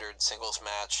standard singles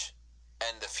match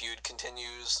and the feud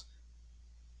continues,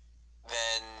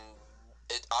 then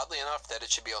oddly enough, that it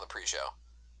should be on the pre-show.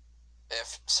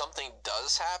 If something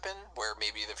does happen where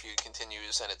maybe the feud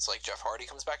continues and it's like Jeff Hardy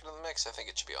comes back into the mix, I think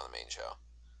it should be on the main show.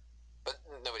 But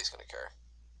nobody's going to care.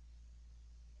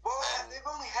 Well, And- they've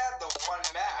only had the one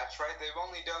match, right? They've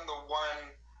only done the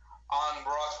one on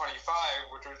Raw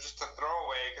 25, which was just a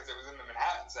throwaway because it was in the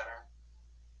Manhattan Center.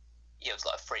 Yeah, it was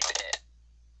like a 3 minute,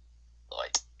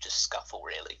 like just scuffle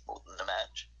really, more than a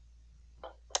match.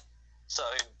 So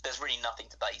there's really nothing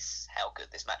to base how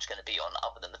good this match is going to be on,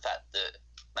 other than the fact that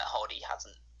Matt Hardy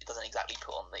doesn't exactly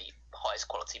put on the highest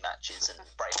quality matches, and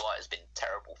Bray Wyatt has been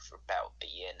terrible for about a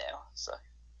year now. So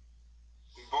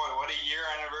Boy, what a year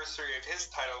anniversary of his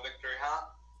title victory, huh?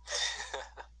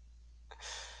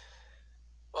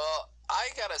 Well, I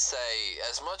gotta say,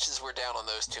 as much as we're down on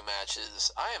those two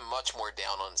matches, I am much more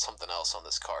down on something else on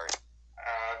this card.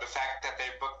 The fact that they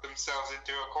booked themselves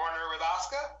into a corner with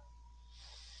Asuka?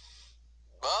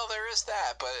 Well, there is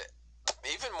that, but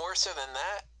even more so than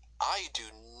that, I do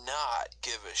not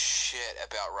give a shit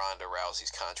about Ronda Rousey's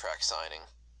contract signing.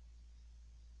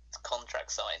 it's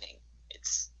contract signing.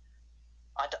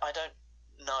 I don't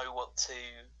know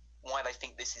why they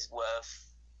think this is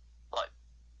worth like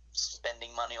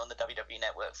spending money on the WWE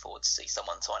Network for to see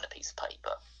someone sign a piece of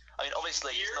paper. I mean,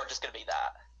 obviously it's not just going to be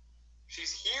that.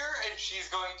 She's here and she's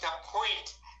going to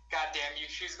point, goddamn you,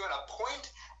 she's going to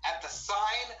point at the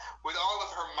sign with all of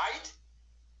her might.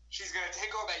 She's going to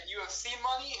take all that UFC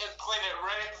money and point it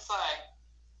right at the sign.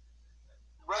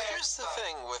 Right at Here's the sign.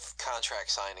 thing with contract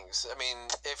signings. I mean,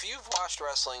 if you've watched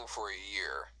wrestling for a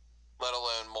year, let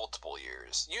alone multiple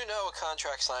years, you know a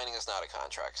contract signing is not a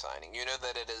contract signing. You know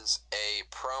that it is a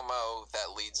promo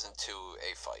that leads into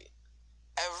a fight.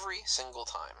 Every single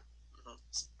time. Mhm.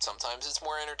 Sometimes it's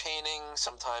more entertaining.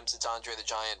 Sometimes it's Andre the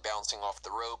Giant bouncing off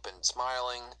the rope and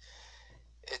smiling.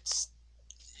 It's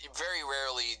very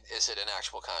rarely is it an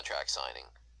actual contract signing.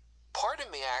 Part of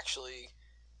me actually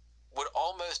would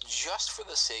almost, just for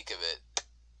the sake of it,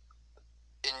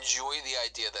 enjoy the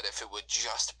idea that if it would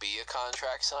just be a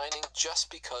contract signing,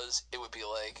 just because it would be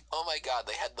like, oh my god,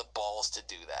 they had the balls to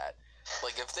do that.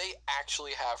 Like, if they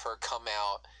actually have her come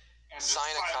out and just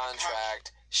sign a the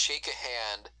contract, shake a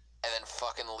hand, and then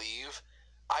fucking leave,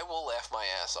 I will laugh my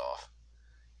ass off.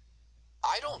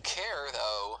 I don't care,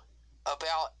 though,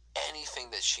 about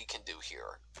anything that she can do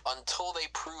here until they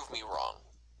prove me wrong.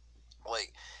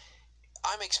 Like,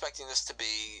 I'm expecting this to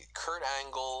be Kurt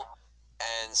Angle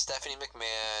and Stephanie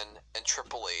McMahon and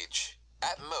Triple H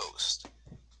at most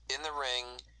in the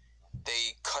ring.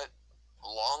 They cut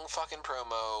long fucking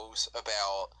promos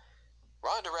about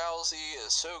Ronda Rousey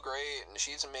is so great and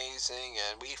she's amazing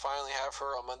and we finally have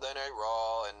her on Monday Night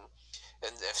Raw, and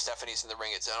if Stephanie's in the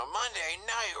ring, it's on Monday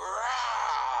Night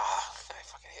Raw. I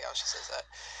fucking hate how she says that.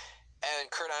 And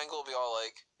Kurt Angle will be all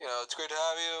like, you know, it's great to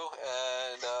have you,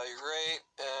 and you're great,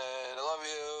 and I love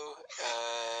you,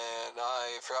 and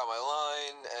I forgot my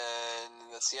line, and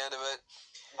that's the end of it.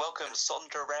 Welcome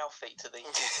Sondra Ralphie to the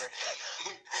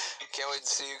Can't wait to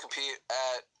see you compete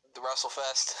at the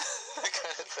WrestleFest. That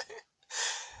kind of thing.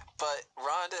 But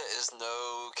Ronda is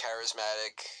no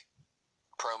charismatic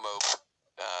promo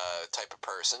type of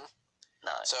person.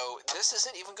 No. So this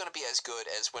isn't even going to be as good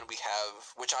as when we have,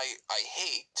 which I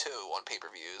hate too on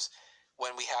pay-per-views,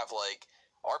 when we have like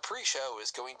our pre-show is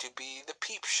going to be the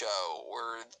Peep Show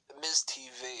or Ms.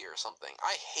 TV or something.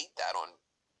 I hate that on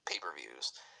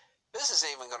pay-per-views. This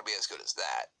isn't even going to be as good as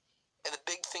that. And the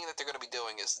big thing that they're going to be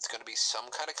doing is it's going to be some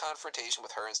kind of confrontation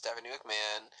with her and Stephanie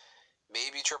McMahon.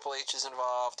 Maybe Triple H is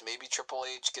involved. Maybe Triple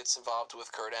H gets involved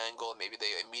with Kurt Angle. Maybe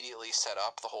they immediately set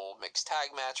up the whole mixed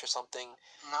tag match or something.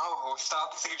 No,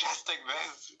 stop suggesting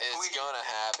this. It's gonna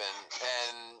happen.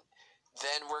 And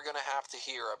then we're gonna have to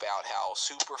hear about how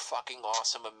super fucking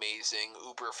awesome, amazing,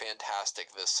 uber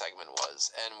fantastic this segment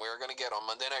was. And we're gonna get on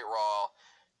Monday Night Raw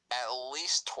at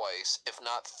least twice, if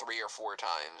not 3 or 4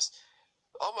 times.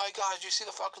 Oh my god, did you see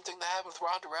the fucking thing that happened with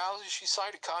Ronda Rousey? She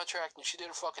signed a contract and she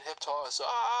did a fucking hip toss.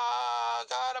 Ah,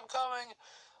 God, I'm coming.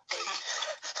 Like,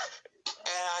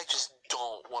 and I just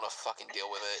don't want to fucking deal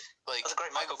with it. Like, that's a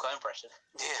great Michael Cole impression.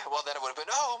 Yeah, well, then it would have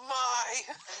been, oh my.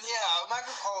 Yeah,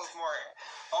 Michael Cole is more,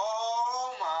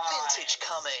 oh my. Vintage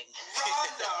coming.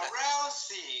 Ronda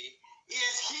Rousey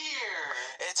is here.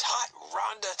 It's hot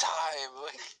Ronda time.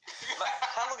 Like,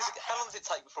 how long does it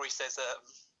take before he says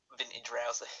vintage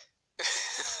Rousey?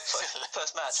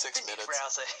 First match, 6 vintage minutes.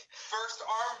 Rousey. First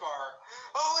armbar.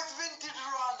 Oh, it's vintage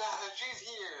Ronda. She's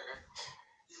here.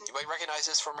 You might recognize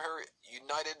this from her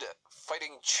United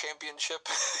Fighting Championship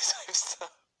type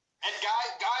stuff. And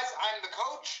guys, I'm the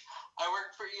coach. I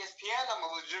work for ESPN. I'm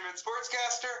a legitimate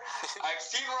sportscaster. I've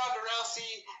seen Ronda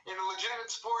Rousey in a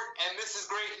legitimate sport, and this is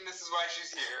great, and this is why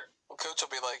she's here. Well, coach will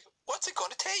be like, what's it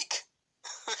going to take?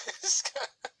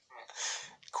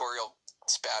 Corey will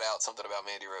spat out something about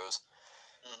Mandy Rose.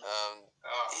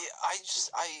 I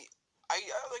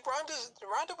like Ronda.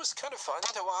 Ronda was kind of fun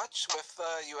to watch with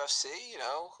UFC. You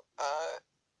know,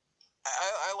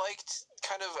 I liked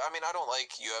kind of. I mean, I don't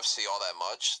like UFC all that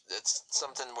much. It's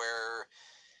something where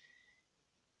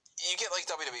you get like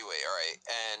WWE, all right,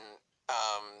 and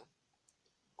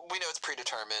we know it's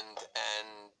predetermined,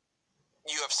 and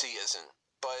UFC isn't.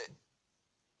 But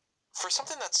for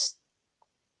something that's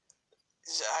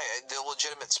the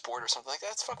legitimate sport or something like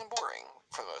that, it's fucking boring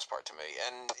for the most part to me.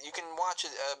 And you can watch a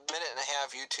 1.5 minute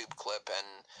YouTube clip,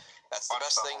 and that's the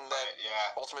best thing that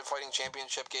Ultimate Fighting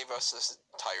Championship gave us this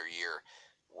entire year.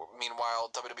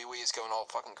 Meanwhile, WWE is going all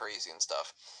fucking crazy and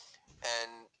stuff.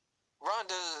 And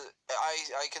Ronda,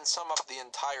 I can sum up the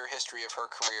entire history of her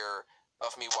career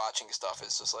of me watching stuff.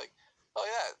 It's just like, oh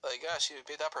yeah, like, she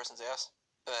beat that person's ass.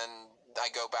 And then I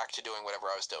go back to doing whatever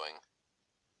I was doing.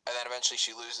 And then eventually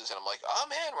she loses, and I'm like, oh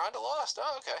man, Ronda lost.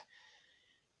 Oh, okay.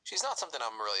 She's not something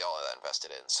I'm really all that invested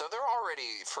in. So they're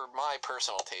already, for my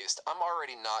personal taste, I'm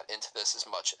already not into this as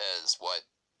much as what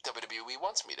WWE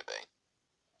wants me to be.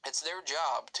 It's their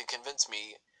job to convince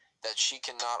me that she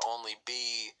can not only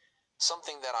be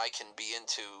something that I can be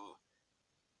into,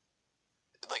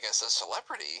 like as a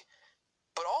celebrity,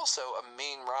 but also a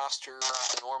main roster,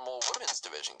 normal women's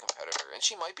division competitor. And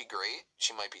she might be great.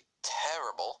 She might be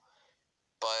terrible.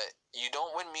 But you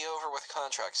don't win me over with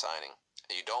contract signing.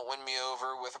 You don't win me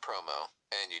over with a promo.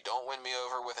 And you don't win me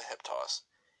over with a hip toss.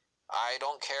 I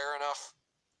don't care enough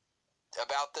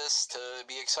about this to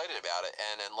be excited about it.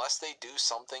 And unless they do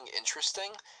something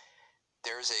interesting,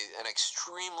 there's an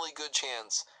extremely good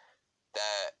chance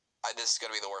that this is going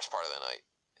to be the worst part of the night,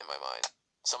 in my mind.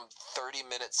 Some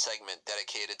 30-minute segment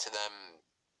dedicated to them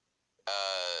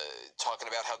talking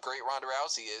about how great Ronda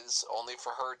Rousey is, only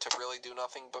for her to really do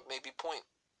nothing but maybe point.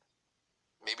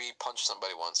 Maybe punch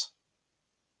somebody once.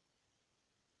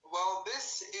 Well,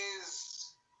 this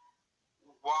is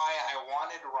why I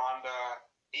wanted Ronda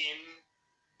in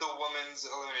the Women's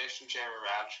Elimination Chamber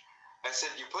match. I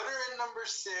said you put her in number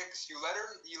 6. You let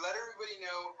everybody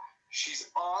know she's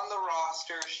on the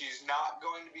roster. She's not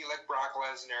going to be like Brock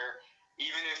Lesnar,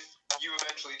 even if you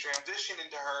eventually transition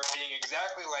into her being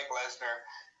exactly like Lesnar.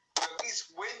 But at least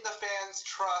win the fans'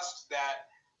 trust that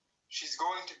she's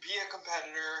going to be a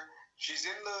competitor. She's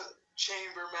in the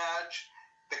chamber match.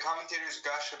 The commentators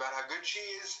gush about how good she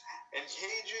is in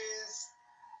cages.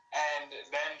 And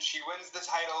then she wins the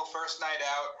title first night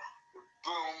out.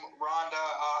 Boom, Ronda,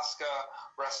 Asuka,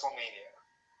 WrestleMania.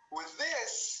 With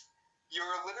this,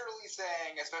 you're literally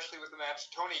saying, especially with the match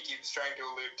Tony keeps trying to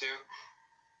allude to,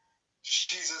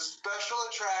 she's a special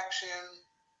attraction.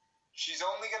 She's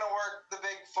only going to work the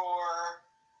Big Four.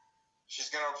 She's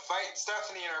going to fight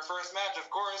Stephanie in her first match, of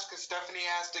course, because Stephanie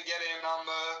has to get in on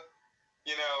the,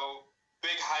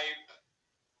 big hype.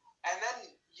 And then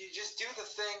you just do the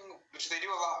thing, which they do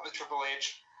a lot with Triple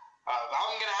H, of,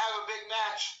 I'm going to have a big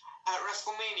match at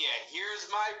WrestleMania. Here's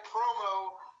my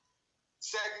promo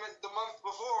segment the month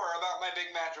before about my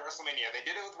big match at WrestleMania. They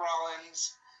did it with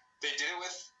Rollins. They did it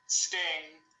with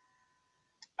Sting.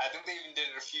 I think they even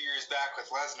did it a few years back with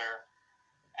Lesnar.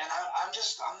 And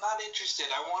I'm not interested.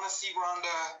 I want to see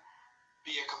Ronda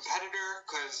be a competitor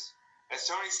because, as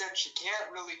Tony said, she can't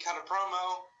really cut a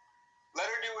promo. Let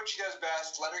her do what she does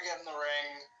best. Let her get in the ring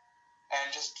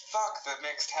and just fuck the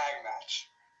mixed tag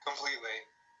match completely.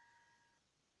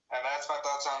 And that's my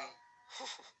thoughts on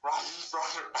Ronda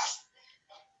Rousey.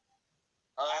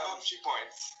 I hope she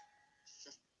points.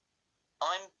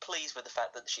 I'm pleased with the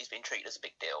fact that she's been treated as a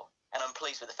big deal, and I'm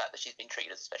pleased with the fact that she's been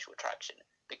treated as a special attraction,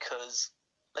 because,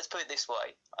 let's put it this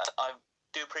way, I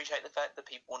do appreciate the fact that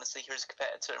people want to see her as a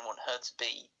competitor and want her to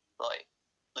be, like,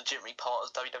 legitimately part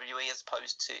of WWE as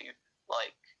opposed to,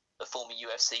 like, a former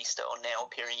UFC star now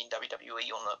appearing in WWE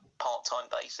on a part-time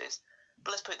basis.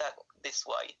 But let's put that this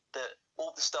way, that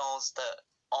all the stars that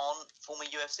aren't former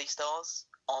UFC stars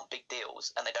aren't big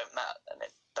deals, and they don't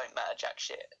matter jack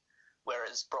shit.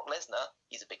 Whereas Brock Lesnar,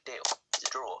 he's a big deal. He's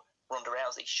a draw. Ronda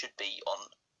Rousey should be on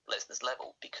Lesnar's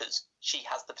level because she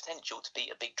has the potential to be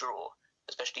a big draw,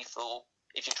 especially for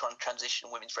if you're trying to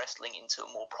transition women's wrestling into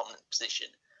a more prominent position.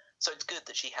 So it's good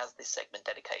that she has this segment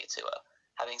dedicated to her.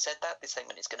 Having said that, this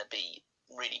segment is going to be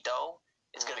really dull.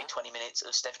 It's going to be 20 minutes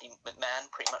of Stephanie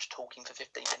McMahon pretty much talking for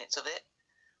 15 minutes of it,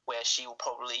 where she will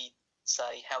probably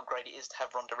say how great it is to have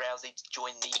Ronda Rousey to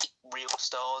join the real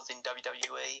stars in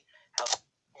WWE, how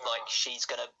like she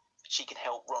can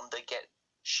help Ronda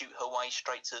shoot her way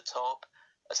straight to the top,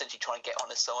 essentially trying to get on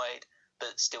her side,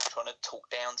 but still trying to talk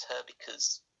down to her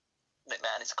because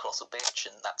McMahon is a colossal bitch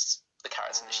and that's the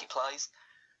character that she plays.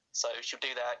 So she'll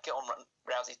do that, get on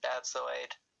Rousey's bad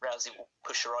side, Rousey will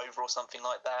push her over or something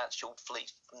like that, she'll flee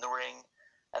from the ring,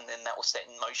 and then that will set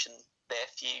in motion their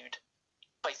feud.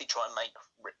 Basically try and make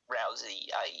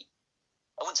Rousey I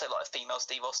wouldn't say like a female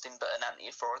Steve Austin, but an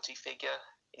anti-authority figure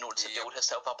in order to build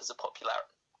herself up as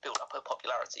build up her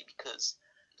popularity, because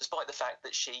despite the fact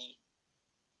that she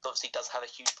obviously does have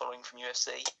a huge following from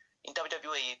UFC, in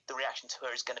WWE the reaction to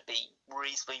her is going to be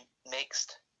reasonably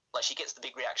mixed. Like, she gets the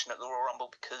big reaction at the Royal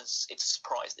Rumble because it's a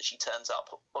surprise that she turns up.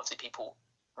 Obviously people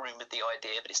rumoured the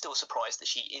idea, but it's still a surprise that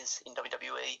she is in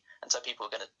WWE, and so people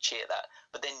are going to cheer that.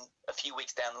 But then a few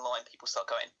weeks down the line people start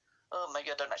going, oh,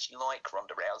 maybe I don't actually like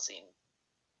Ronda Rousey in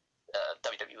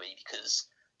WWE because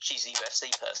she's a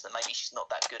UFC person and maybe she's not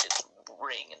that good in the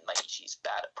ring and maybe she's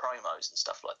bad at promos and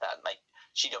stuff like that. Maybe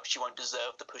she won't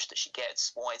deserve the push that she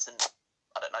gets. Why isn't,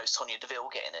 I don't know, Sonya Deville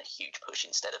getting a huge push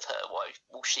instead of her? Why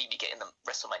will she be getting the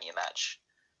WrestleMania match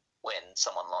when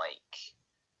someone like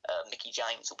Mickey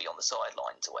James will be on the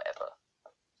sidelines or whatever?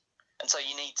 And so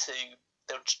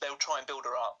they'll try and build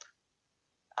her up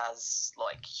as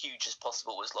like huge as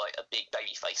possible as like a big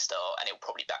babyface star, and it'll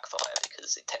probably backfire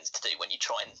because it tends to do when you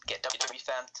try and get WWE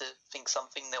fans to think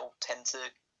something, they'll tend to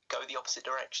go the opposite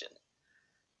direction.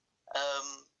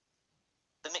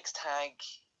 The mixed tag,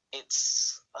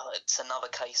 it's another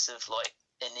case of like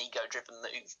an ego-driven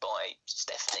move by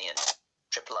Stephanie and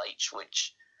Triple H,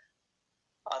 which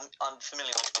I'm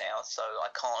familiar with now, so I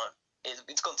can't.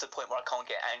 It's gone to the point where I can't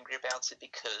get angry about it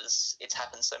because it's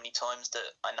happened so many times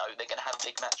that I know they're going to have a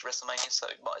big match at WrestleMania, so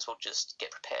might as well just get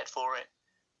prepared for it.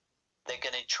 They're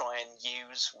going to try and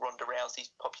use Ronda Rousey's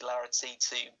popularity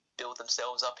to build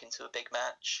themselves up into a big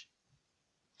match.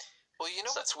 Well, you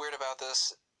know what's weird about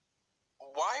this?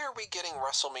 Why are we getting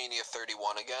WrestleMania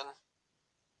 31 again?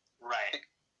 Right.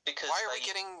 Because why are we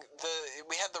getting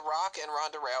we had The Rock and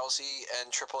Ronda Rousey and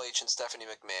Triple H and Stephanie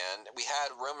McMahon. We had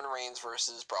Roman Reigns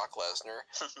versus Brock Lesnar.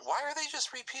 Why are they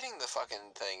just repeating the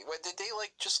fucking thing? What, did they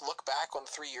like just look back on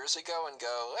 3 years ago and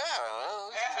go, I don't know.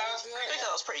 I think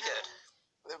that was pretty good.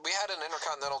 We had an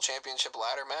Intercontinental Championship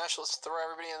ladder match. Let's throw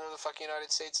everybody into the fucking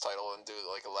United States title and do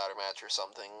like a ladder match or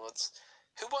something.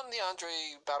 Who won the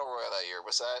Andre Battle Royal that year?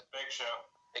 Was that Big Show.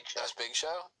 Big Show. That was Big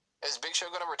Show? Is Big Show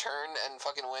gonna return and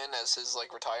fucking win as his like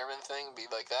retirement thing? Be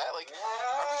like that? Like,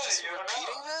 are we just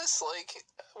repeating this? Like,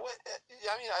 what?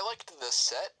 I mean, I liked the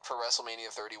set for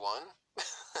WrestleMania 31.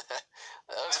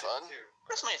 That was fun.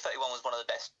 WrestleMania 31 was one of the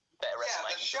better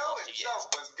WrestleMania. Yeah, the show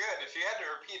itself was good. If you had to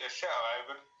repeat a show, I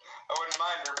wouldn't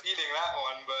mind repeating that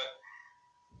one, but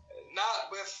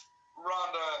not with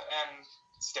Ronda and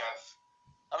Steph.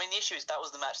 I mean, the issue is that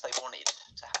was the match they wanted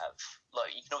to have.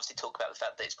 Like, you can obviously talk about the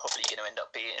fact that it's probably going to end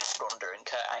up being Ronda and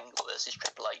Kurt Angle versus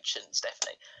Triple H and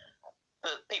Stephanie.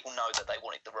 But people know that they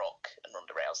wanted The Rock and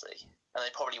Ronda Rousey. And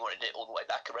they probably wanted it all the way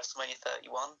back at WrestleMania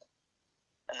 31.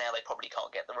 And now they probably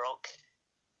can't get The Rock.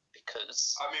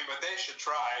 Because... I mean, but they should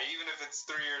try. Even if it's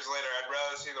 3 years later, I'd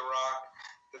rather see The Rock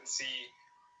than see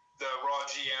the Raw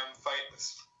GM fight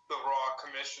the Raw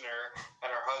commissioner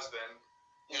and her husband.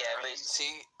 Yeah, but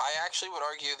see, I actually would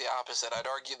argue the opposite. I'd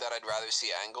argue that I'd rather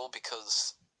see Angle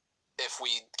because if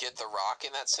we get The Rock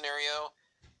in that scenario,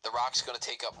 The Rock's going to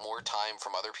take up more time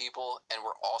from other people, and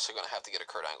we're also going to have to get a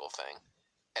Kurt Angle thing.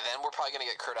 And then we're probably going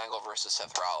to get Kurt Angle versus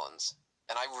Seth Rollins.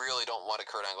 And I really don't want a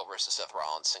Kurt Angle versus Seth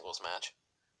Rollins singles match.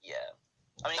 yeah.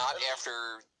 I mean, Not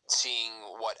after seeing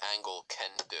what Angle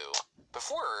can do.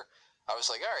 Before, I was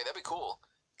like, alright, that'd be cool.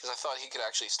 Because I thought he could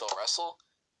actually still wrestle.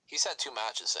 He's had 2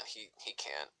 matches and he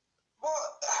can't. Well,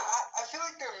 I feel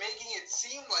like they're making it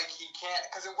seem like he can't,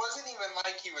 because it wasn't even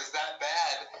like he was that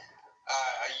bad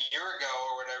a year ago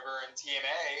or whatever in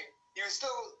TNA. He was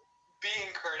still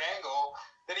beating Kurt Angle.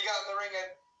 Then he got in the ring at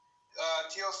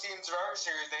TLC and Survivor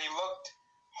Series, and he looked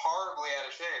horribly out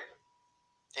of shape.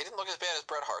 He didn't look as bad as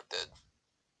Bret Hart did,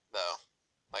 though.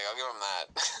 Like, I'll give him that.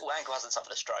 Well, Angle hasn't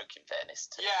suffered a stroke, in fairness.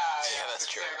 Yeah, that's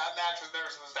true. That match was never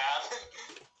supposed to happen.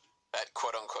 That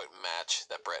quote-unquote match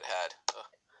that Bret had. Ugh.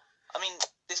 I mean,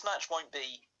 this match won't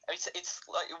be... I mean, it's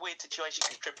like a weird situation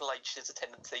because Triple H has a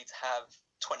tendency to have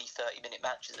 20, 30-minute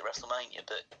matches at WrestleMania,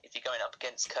 but if you're going up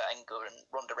against Kurt Angle and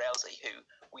Ronda Rousey, who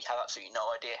we have absolutely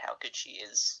no idea how good she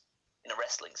is in a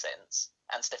wrestling sense,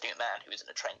 and Stephanie McMahon, who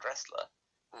isn't a trained wrestler,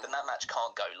 then that match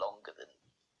can't go longer than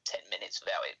 10 minutes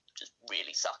without it just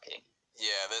really sucking.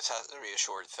 Yeah, this has to be a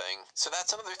short thing. So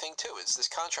that's another thing, too, is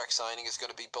this contract signing is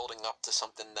going to be building up to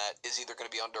something that is either going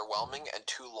to be underwhelming and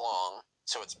too long,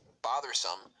 so it's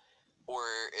bothersome,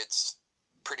 or it's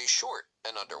pretty short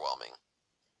and underwhelming.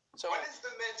 So when is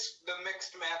the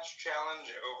mixed match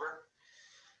challenge over?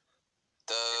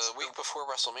 The week before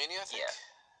WrestleMania, I think?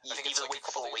 Yeah. I think it's either like week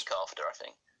before or week after, I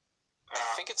think. I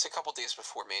think it's a couple days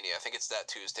before Mania. I think it's that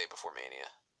Tuesday before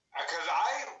Mania. Because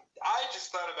I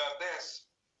just thought about this.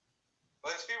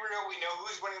 Let's be real, we know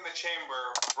who's winning the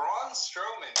Chamber. Braun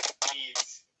Strowman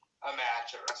needs a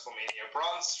match at WrestleMania.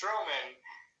 Braun Strowman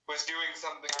was doing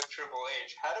something with Triple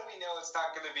H. How do we know it's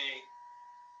not going to be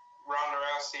Ronda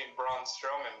Rousey and Braun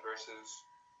Strowman versus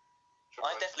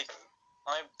Triple H?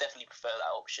 I definitely prefer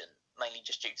that option, mainly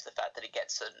just due to the fact that it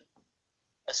gets a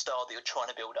star that you're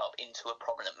trying to build up into a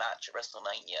prominent match at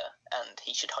WrestleMania, and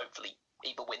he should hopefully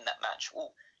either win that match.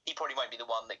 Well, he probably won't be the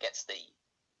one that gets the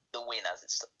win as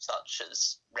it's such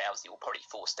as Rousey will probably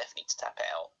force Stephanie to tap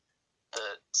out.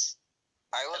 But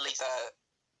I look at that.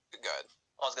 Good.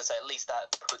 I was going to say, at least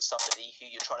that puts somebody who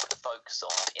you're trying to put focus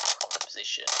on in a prominent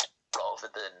position, rather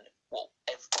than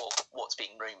what's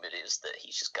being rumoured is that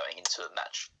he's just going into a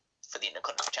match for the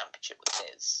Intercontinental Championship with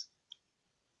Miz.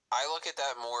 I look at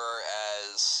that more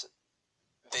as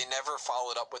they never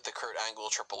followed up with the Kurt Angle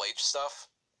Triple H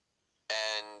stuff,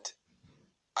 and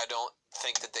I don't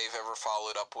think that they've ever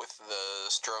followed up with the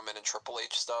Strowman and Triple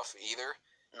H stuff either.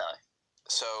 No.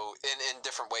 So, in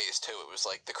different ways, too. It was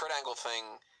like the Kurt Angle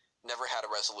thing never had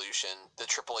a resolution. The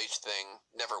Triple H thing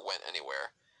never went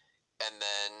anywhere. And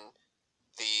then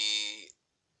the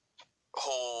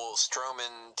whole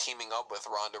Strowman teaming up with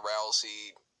Ronda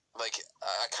Rousey, like,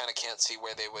 I kind of can't see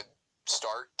where they would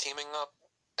start teaming up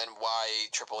and why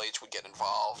Triple H would get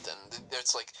involved. And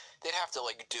it's like, they'd have to,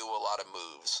 like, do a lot of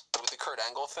moves. With the Kurt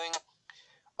Angle thing,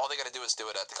 all they got to do is do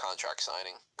it at the contract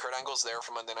signing. Kurt Angle's there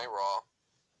for Monday Night Raw.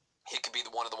 He could be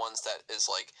one of the ones that is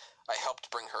like, I helped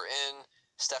bring her in.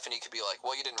 Stephanie could be like,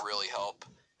 well, you didn't really help.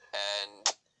 And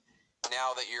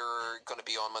now that you're going to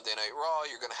be on Monday Night Raw,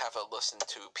 you're going to have to listen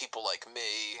to people like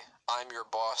me. I'm your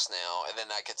boss now. And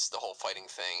then that gets the whole fighting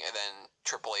thing. And then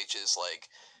Triple H is like,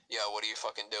 yo, what are you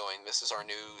fucking doing? This is our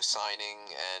new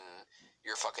signing, and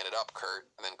you're fucking it up, Kurt.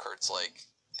 And then Kurt's like,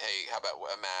 hey, how about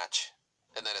a match?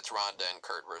 And then it's Ronda and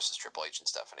Kurt versus Triple H and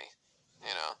Stephanie.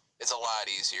 You know, it's a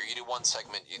lot easier. You do one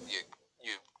segment, you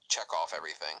check off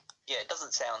everything. Yeah, it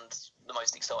doesn't sound the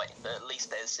most exciting, but at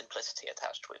least there's simplicity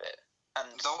attached with it.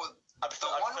 And The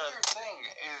one weird thing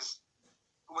is,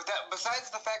 with that,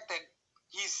 besides the fact that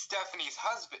he's Stephanie's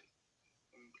husband,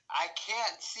 I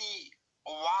can't see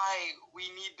why we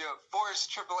need to force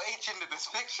Triple H into this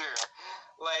picture.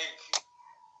 Like,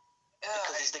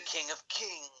 because he's the King of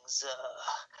Kings,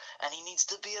 and he needs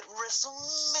to be at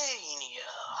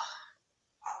WrestleMania.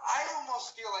 I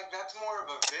almost feel like that's more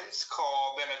of a Vince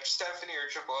call than a Stephanie or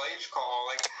Triple H call.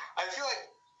 Like, I feel like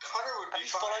Hunter would be fine. Have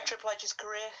you followed Triple H's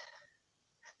career?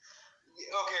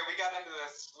 Okay, we got into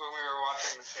this when we were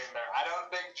watching the stream there. I don't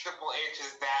think Triple H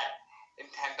is that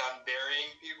intent on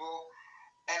burying people.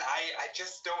 And I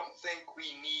just don't think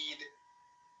we need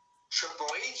Triple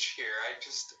H here. I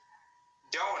just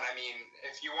don't. I mean,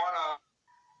 if you want to,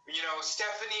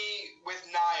 Stephanie with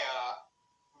Nia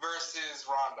versus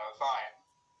Ronda, fine.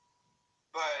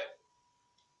 But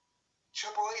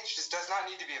Triple H just does not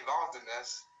need to be involved in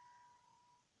this.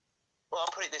 Well,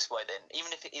 I'll put it this way then.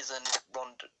 Even if it isn't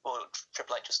Ronda or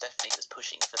Triple H or Stephanie that's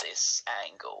pushing for this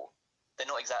angle, they're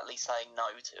not exactly saying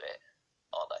no to it,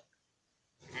 are they?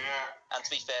 Yeah. And to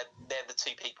be fair, they're the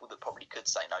two people that probably could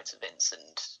say no to Vince,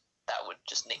 and that would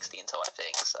just nix the entire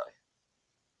thing, so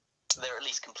they're at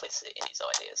least complicit in his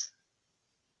ideas.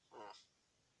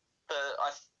 But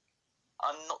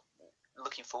I'm not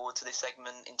looking forward to this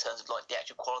segment in terms of like the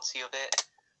actual quality of it,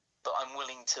 but I'm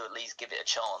willing to at least give it a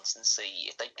chance and see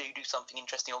if they do something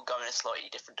interesting or go in a slightly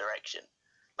different direction.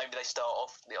 Maybe they start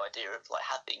off the idea of like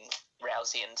having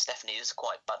Rousey and Stephanie as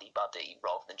quite buddy-buddy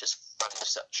rather than just throwing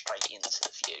straight into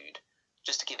the feud,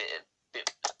 just to give it a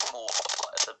bit more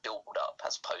of a build-up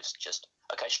as opposed to just,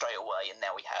 okay, straight away, and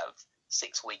now we have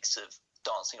 6 weeks of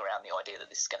dancing around the idea that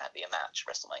this is going to be a match at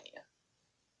WrestleMania.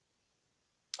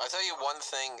 I'll tell you one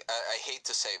thing, I hate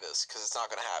to say this because it's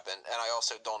not going to happen, and I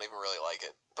also don't even really like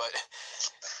it, but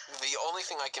the only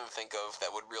thing I can think of that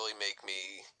would really make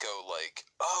me go like,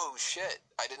 oh shit,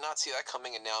 I did not see that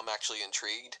coming and now I'm actually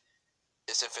intrigued,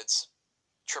 is if it's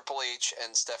Triple H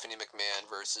and Stephanie McMahon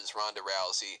versus Ronda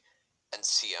Rousey and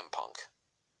CM Punk.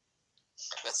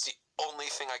 That's the only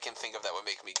thing I can think of that would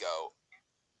make me go,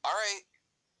 alright,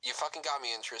 you fucking got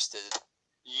me interested.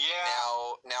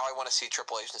 Yeah. Now I want to see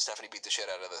Triple H and Stephanie beat the shit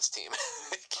out of this team.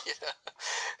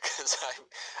 Because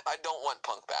I don't want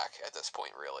Punk back at this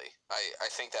point, really. I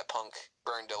think that Punk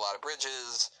burned a lot of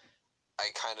bridges.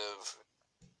 I kind of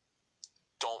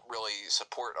don't really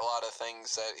support a lot of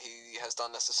things that he has done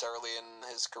necessarily in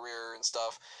his career and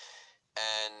stuff.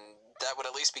 And that would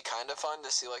at least be kind of fun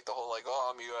to see, like, the whole, like, oh,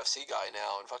 I'm a UFC guy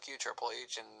now, and fuck you, Triple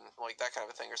H, and, like, that kind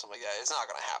of a thing or something like that. It's not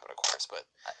going to happen, of course, but...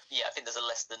 Yeah, I think there's a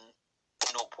less than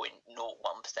 0.01%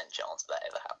 chance of that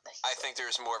ever happening. I think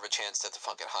there's more of a chance that the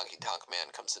fucking Honky Tonk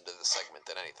Man comes into the segment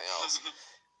than anything else.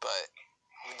 But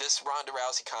this Ronda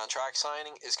Rousey contract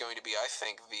signing is going to be, I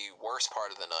think, the worst part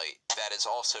of the night. That is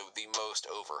also the most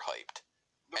overhyped.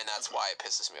 And that's why it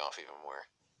pisses me off even more.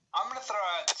 I'm going to throw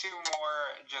out 2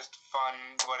 more just fun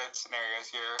what-if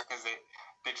scenarios here, because they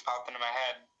just popped into my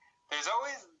head. There's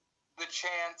always the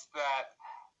chance that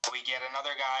we get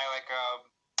another guy like a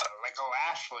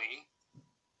Lashley.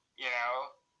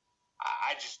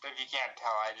 I just, if you can't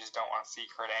tell, I just don't want to see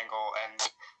Kurt Angle and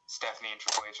Stephanie and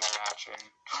Triple H in a match. And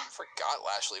I forgot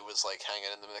Lashley was, like,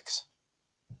 hanging in the mix.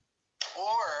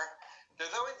 Or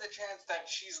there's always the chance that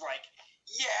she's like,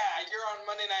 yeah, you're on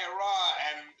Monday Night Raw,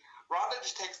 and Ronda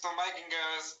just takes the mic and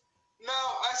goes, no,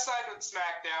 I signed with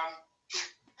SmackDown.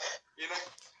 And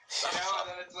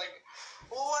then it's like,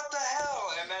 well, what the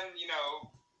hell? And then,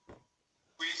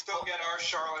 we still get our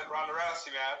Charlotte Ronda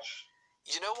Rousey match.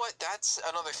 You know what? That's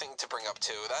another thing to bring up,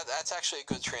 too. That's actually a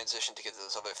good transition to get to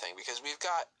this other thing, because we've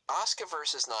got Asuka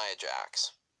versus Nia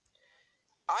Jax.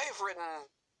 I have written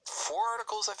 4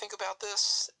 articles, I think, about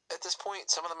this at this point.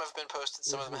 Some of them have been posted,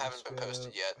 some of them haven't been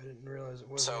posted yet. I didn't realize it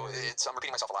was. So I'm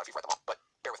repeating myself a lot if you've read them all, but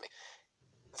bear with me.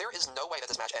 There is no way that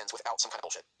this match ends without some kind of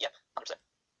bullshit. Yep, 100%.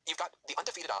 You've got the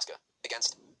undefeated Asuka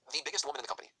against the biggest woman in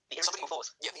the company. The irresistible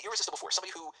force. Yeah, the irresistible force.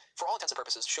 Somebody who, for all intents and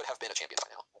purposes, should have been a champion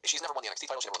by now. She's never won the NXT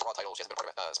title, she never won the Raw title, she hasn't been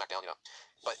part of SmackDown,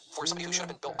 But for somebody who should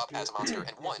have been built up as a monster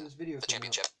and won the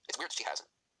championship, it's weird that she hasn't.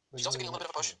 She's also getting a little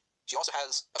bit of a push. She also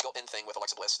has a built-in thing with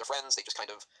Alexa Bliss. They're friends, they just kind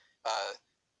of,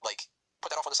 put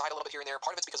that off on the side a little bit here and there.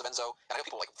 Part of it's because of Enzo, and I know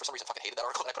people, for some reason, fucking hated that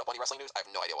article that I put up on Wrestling News. I have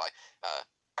no idea why.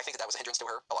 I think that was a hindrance to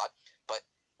her a lot, but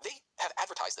they have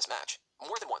advertised this match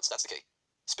more than once, that's the key.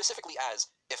 Specifically as,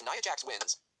 if Nia Jax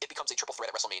wins, it becomes a triple threat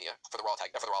at WrestleMania for the Raw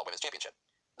Women's Championship.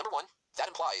 Number 1, that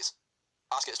implies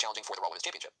Asuka is challenging for the Raw Women's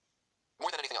Championship. More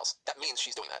than anything else, that means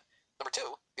she's doing that. Number 2,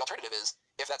 the alternative is,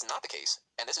 if that's not the case,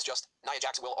 and this is just Nia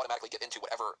Jax will automatically get into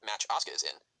whatever match Asuka is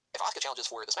in, If Asuka challenges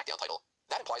for the SmackDown title,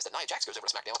 that implies that Nia Jax goes over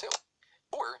to SmackDown too.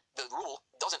 Or the rule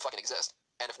doesn't fucking exist,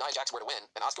 and if Nia Jax were to win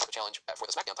and Asuka were to challenge for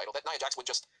the SmackDown title, that Nia Jax would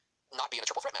just not be in a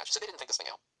triple threat match. So they didn't think this thing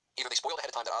out. Either they spoiled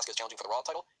ahead of time that Asuka is challenging for the Raw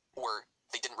title, or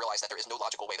they didn't realize that there is no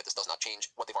logical way that this does not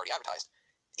change what they've already advertised.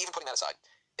 Even putting that aside,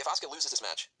 if Asuka loses this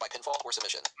match by pinfall or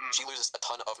submission, she loses a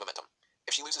ton of momentum.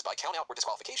 If she loses by countout or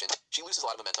disqualification, she loses a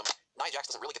lot of momentum. Nia Jax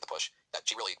doesn't really get the push that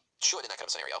she really should in that kind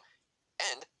of scenario.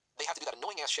 And they have to do that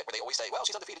annoying ass shit where they always say, well,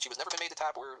 she's undefeated, she was never been made to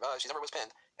tap, or she's never was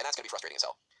pinned, and that's going to be frustrating as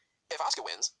hell. If Asuka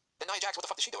wins, then Nia Jax, what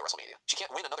the fuck does she do at WrestleMania? She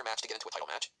can't win another match to get into a title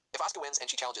match. If Asuka wins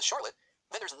and she challenges Charlotte,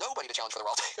 then there's nobody to challenge for the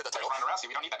Raw title. Ronda Rousey,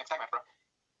 we don't need that next tag match, bro.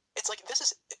 It's like, this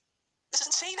is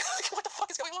insane. What the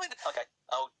fuck is going on? Okay,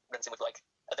 I'll rinse in with like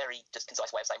a very just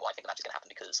concise way of saying why I think the match is going to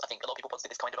happen, because I think a lot of people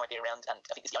posited this kind of idea around, and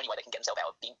I think it's the only way they can get themselves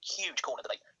out of the huge corner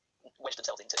that they've wedged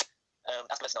themselves into.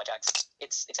 Asuka versus Nia Jax,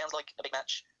 it sounds like a big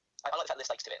match. I like the fact that there's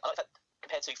stakes to it. I like the fact,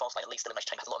 compared to Fastlane, at least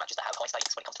Elimination Chamber has a lot of matches that have high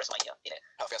stakes when it comes to WrestleMania, you know.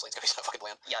 Oh, Fastlane's going to be so fucking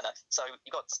bland. Yeah, I know. So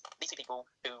you've got these two people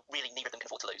who really neither of them can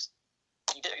afford to lose.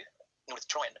 You do, in order to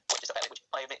try and wedge yourself out of it, which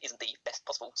I admit isn't the best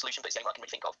possible solution, but it's the only one I can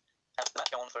really think of. Have the match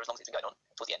go on for as long as it's been going on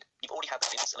towards the end. You've already had the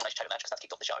women's Elimination Chamber match because that's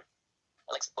kicked off the show.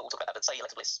 We'll talk about that, but say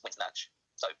Alexa Bliss wins the match.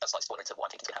 So that's like spoiler into what I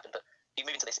think is going to happen, but you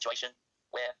move into this situation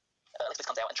where Alexa Bliss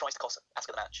comes out and tries to cost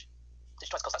Asuka the match. So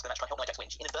she tries to cost Asuka the match, trying to help Nia Jax win.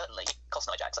 She inadvertently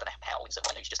costs Nia Jax. I don't know how, in some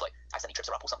way, she just like accidentally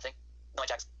trips her up or something. Nia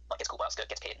Jax gets called by Asuka,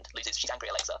 gets pinned, loses. She's angry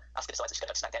at Alexa. Asuka decides that she's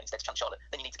going to go to SmackDown instead to challenge Charlotte.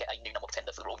 Then you need to get a new number one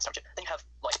contender for the Raw Women's Championship. Then you have,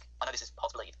 like, I know this is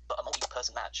hard to believe, but a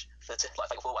multi-person match for like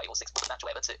a fatal four-way or six-person match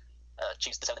or whatever to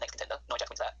choose to determine the next contender. Nia Jax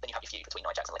wins that. Then you have your feud between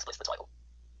Nia Jax and Alexa Bliss for the title.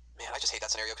 Man, I just hate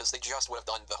that scenario because they just would have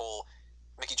done the whole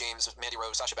Mickie James, Mandy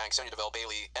Rose, Sasha Banks, Sonya Deville,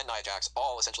 Bayley, and Nia Jax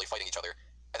all essentially fighting each other.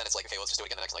 And then it's like, okay, let's just do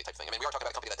it again the next night type thing. I mean, we are talking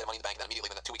about a company that did Money in the Bank, and then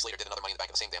immediately, then 2 weeks later, did another Money in the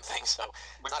Bank of the same damn thing. So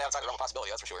it's not outside the realm of possibility,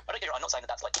 that's for sure. I don't get it. I'm not saying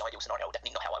that that's like the ideal scenario.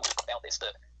 Definitely not how I would talk about this.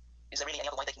 But is there really any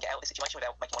other way they can get out of this situation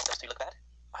without making one of those two look bad?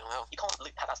 I don't know. You can't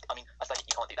have Asuka. I mean, I say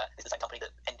you can't do that. It's the same company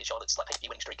that ended Charlotte's like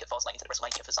pay-per-view winning streak at Fastlane instead of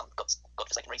WrestleMania for some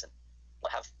godforsaken reason.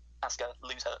 Like have Asuka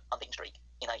lose her unbeaten streak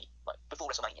in a before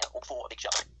WrestleMania or before a big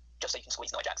show, just so you can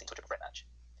squeeze Nia Jax into a triple threat match.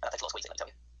 And that takes a lot of squeezing, let me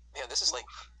tell you. Man, this is like...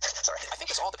 Sorry. I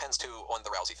think this all depends, too, on the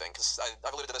Rousey thing, because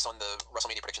I've alluded to this on the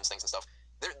WrestleMania predictions things and stuff.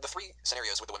 The three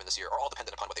scenarios with the women this year are all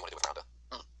dependent upon what they want to do with Ronda.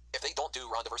 If they don't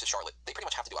do Ronda versus Charlotte, they pretty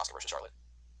much have to do Asuka versus Charlotte.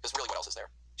 Because really, what else is there?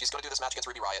 She's going to do this match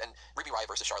against Ruby Riott, and Ruby Riott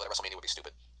versus Charlotte at WrestleMania would be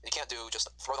stupid. You can't do just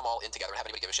throw them all in together and have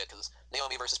anybody give a shit, because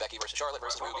Naomi versus Becky versus Charlotte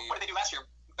versus Ruby... What did they do last year?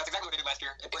 That's exactly what they did last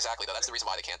year. Exactly, though. That's the reason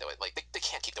why they can't do it. Like, they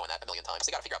can't keep doing that a million times.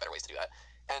 They gotta figure out better ways to do that.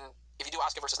 And if you do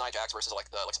Asuka versus Nia Jax versus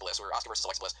Alexa Bliss, or Asuka versus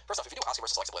Alexa Bliss, first off, if you do Asuka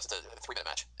versus Alexa Bliss, it's a 3-minute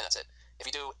match, and that's it. If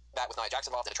you do that with Nia Jax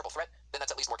involved in a triple threat, then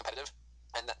that's at least more competitive.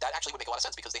 And that actually would make a lot of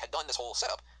sense, because they had done this whole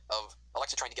setup of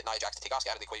Alexa trying to get Nia Jax to take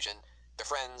Asuka out of the equation. They're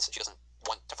friends. She doesn't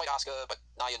want to fight Asuka, but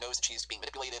Nia knows that she's being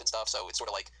manipulated and stuff, so it's sort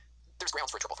of like, there's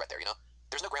grounds for a triple threat there, you know?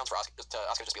 There's no grounds for Asuka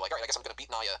to just be like, alright, I guess I'm gonna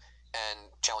beat Nia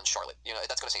and challenge Charlotte. You know,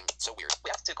 that's gonna seem so weird.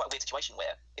 We have to do quite a weird situation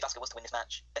where if Asuka was to win this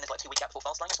match, then there's like 2 weeks out before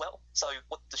Fastlane as well. So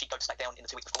what does she go to SmackDown in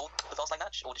the 2 weeks before the Fastlane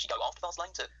match, or does she go after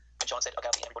Fastlane to when Charlotte said, okay,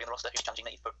 I'll beat everybody on the roster who's challenging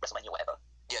me for WrestleMania or whatever?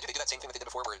 Yeah, do they do that same thing that they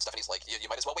did before, where Stephanie's like, you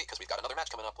might as well wait because we've got another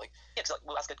match coming up? Like, yeah, because like,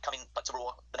 will Asuka come in like to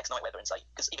Raw the next night, or whatever, and say,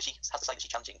 because either she has to say that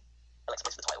she's challenging Alexa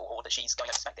Bliss for the title, or that she's going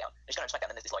over to SmackDown. If she's going over to SmackDown,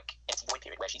 then there's this like empty void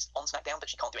period where she's on SmackDown, but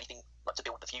she can't do anything like to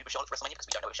build the feud with Charlotte for WrestleMania, because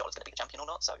we don't know if Charlotte's going to be the champion or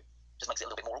not. So it just makes it a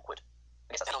little bit more awkward.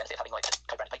 I guess that's the benefit of having like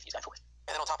co-branded pay-per-views going forward.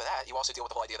 And then on top of that, you also deal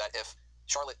with the whole idea that if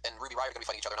Charlotte and Ruby Riott are going to be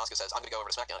fighting each other, and Asuka says, I'm going to go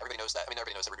over to SmackDown, everybody knows that. I mean,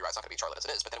 everybody knows that Ruby Riott's not going to beat Charlotte as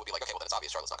it is, but then it would be like, okay, well, then it's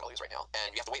obvious Charlotte's not going to lose right now.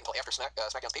 And you have to wait until after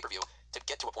SmackDown's pay-per-view to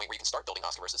get to a point where you can start building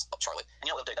Asuka versus Charlotte. And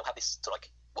you know what they'll do? They'll have this sort of like,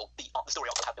 well, the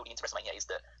story arc they'll have building into WrestleMania is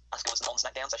that Asuka was on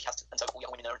SmackDown, so she has to, and so all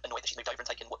young women are annoyed that she's moved over and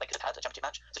taken what they could have had a championship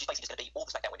match. So she's basically just going to beat all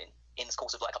the SmackDown women in the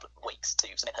course of like a couple of weeks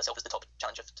to cement herself as the top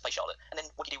challenger to face Charlotte. And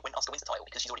then what do you do when Asuka wins the title,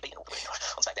 because she's already beaten all the women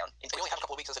on SmackDown? And you only have a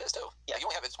couple of weeks as it is too. Yeah.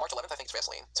 You only have, it's March 11th, I think it's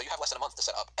Fastlane, so you have less than a month to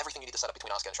set up everything you need to set up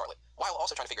between Asuka and Charlotte, while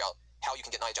also trying to figure out how you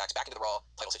can get Nia Jax back into the Raw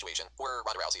title situation, or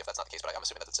Ronda Rousey if that's not the case, but I'm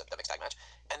assuming that it's a mixed tag match.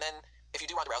 And then if you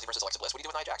do Ronda Rousey versus Alexa Bliss, what do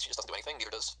you do with Nia Jax? She just doesn't do anything. Neither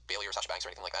does Bayley or Sasha Banks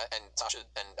or anything like that. And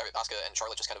Asuka and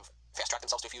Charlotte just kind of fast-track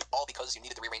themselves to a feud, all because you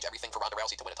needed to rearrange everything for Ronda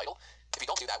Rousey to win a title. If you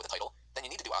don't do that with a title, then you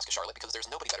need to do Asuka Charlotte, because there's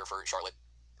nobody better for Charlotte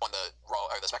on the Raw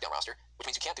or the SmackDown roster, which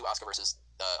means you can't do Asuka versus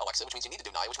Alexa, which means you need to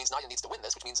do Nia, which means Nia needs to win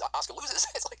this, which means Asuka loses.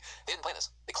 It's like, they didn't plan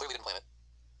this. They clearly didn't plan it.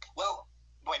 Well,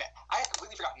 wait, I had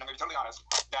completely forgotten, I'm going to be totally honest,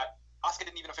 that Asuka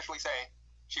didn't even officially say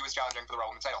she was challenging for the Raw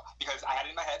Women's title, because I had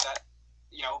it in my head that,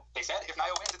 you know, they said if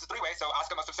Nia wins, it's a 3-way, so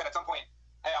Asuka must have said at some point,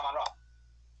 hey, I'm on Raw.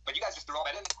 But you guys just threw all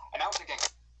that in, and now I'm thinking,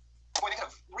 boy, they could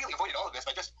have really avoided all of this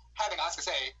by just having Asuka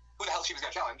say who the hell she was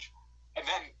going to challenge, and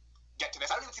then get to this.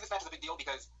 I don't even see this match as a big deal,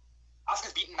 because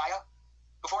Asuka's beaten Nia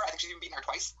before. I think she's even beaten her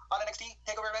twice on NXT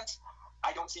TakeOver events.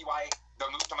 I don't see why the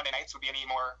move to Monday nights would be any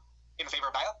more in favor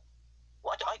of Nia.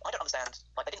 Well, I don't understand.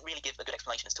 Like, they didn't really give a good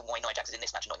explanation as to why Nia Jax is in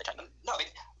this match and not in the chamber. No,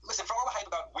 listen, for all the hype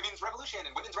about women's revolution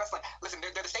and women's wrestling, listen,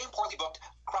 they're the same poorly booked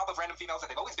crop of random females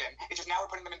that they've always been. It's just now we're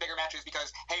putting them in bigger matches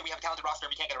because, hey, we have a talented roster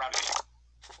and we can't get around it.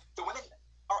 The women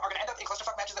are going to end up in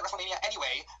clusterfuck matches at WrestleMania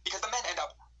anyway because the men end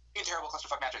up in terrible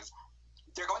clusterfuck matches.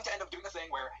 They're going to end up doing the thing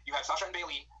where you have Sasha and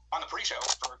Bayley on the pre-show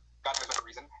for God knows what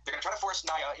reason. They're going to try to force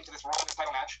Nia into this Royal Women's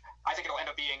title match. I think it'll end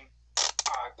up being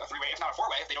a three-way, if not a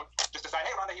four-way, if they don't just decide,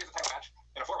 hey, Ronda, here's the title match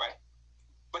in a four-way.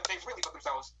 But they've really put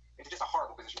themselves into just a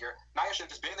horrible position here. Nia should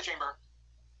have just been in the chamber.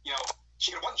 You know,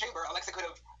 she could have won the chamber. Alexa could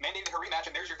have mandated her rematch,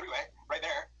 and there's your three-way right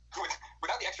there.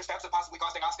 Without the extra steps of possibly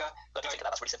costing Asuka. But that's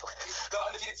pretty simple. The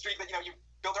undefeated streak that, you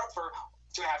built her up for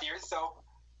 2.5 years. So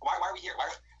why are we here?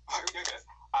 Why are we doing this?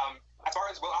 As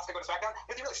far as will Asuka go to SmackDown,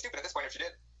 it'd be really stupid at this point if she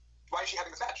did. Why is she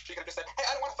having this match? She could have just said, hey,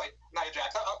 I don't want to fight Nia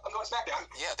Jax. I'm going to SmackDown.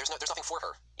 Yeah, there's nothing for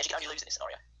her. Yeah, she can only lose in this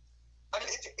scenario. I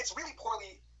mean, it's really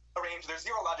poorly arranged. There's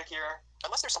zero logic here.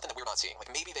 Unless there's something that we're not seeing.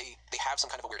 Like, maybe they have some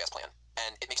kind of a weird-ass plan,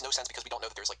 and it makes no sense because we don't know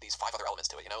that there's, like, these 5 other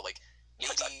elements to it, Like,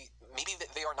 maybe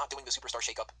they are not doing the Superstar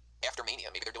shakeup after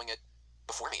Mania. Maybe they're doing it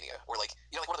before Mania, or, like,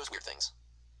 like one of those weird things.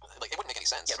 Like, it wouldn't make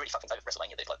any sense. Yeah, really fucking over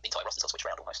WrestleMania. The entire roster switched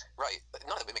around almost. Right.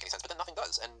 None of it would make any sense, but then nothing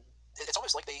does, and it's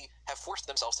almost like they have forced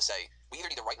themselves to say, we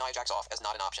either need to write Nia Jax off as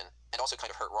not an option, and also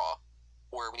kind of hurt Raw,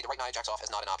 or we need to write Nia Jax off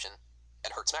as not an option,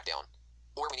 and hurt SmackDown,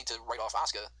 or we need to write off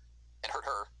Asuka and hurt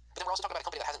her. But then we're also talking about a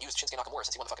company that hasn't used Shinsuke Nakamura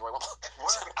since he won the fucking Royal Rumble.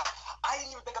 I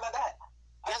didn't even think about that.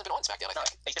 He hasn't been on SmackDown, I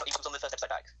think. He was on the first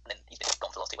episode back, and then he's been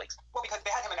gone for the last 2 weeks. Well, because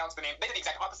they had him announce the name. They did the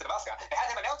exact opposite of Asuka. They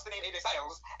had him announce the name AJ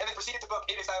Styles, and then proceeded to book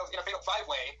AJ Styles in a fatal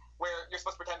 5-way where you're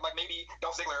supposed to pretend like maybe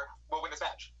Dolph Ziggler will win this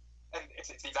match. And it's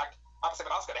the exact opposite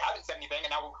of Asuka. They haven't said anything, and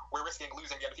now we're risking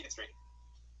losing the undefeated streak.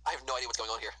 I have no idea what's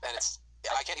going on here, and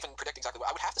I can't even predict exactly what.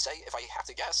 I would have to say, if I have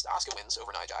to guess, Asuka wins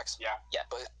over Nia Jax. Yeah.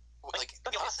 But, like...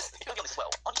 Don't be honest as well.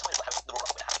 Aren't you tired of having the Royal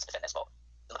Rumble winner having to defend their spot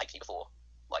in the pay-per-view before,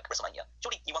 like, WrestleMania?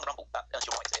 Surely you won the Rumble, that earns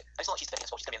your right to it. It's not like she's defending a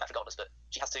spot, she's going to be in that regardless, but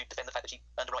she has to defend the fact that she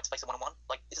earned a right to face a one-on-one.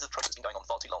 Like, this is a process that's been going on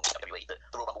far too long in WWE, that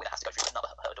the Royal Rumble winner has to go through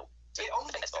another hurdle to It only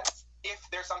defend makes their spot. sense if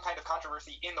there's some kind of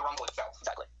controversy in the Rumble itself.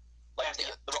 Exactly. Like,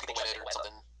 Yeah, the Rock Big people Show win it thing or where,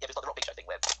 something. yeah, it was like the Rock Big Show thing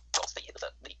where Rock's feet hit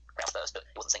the ground first, but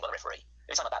it wasn't seen by the referee.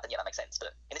 If it's something like that, then yeah, that makes sense.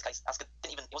 But in this case, Asuka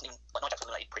it wasn't even, like, Nia Jax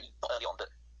was eliminated not early on, but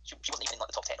she wasn't even in,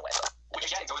 like, the top 10 or whatever. Which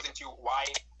again goes into why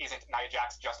isn't Nia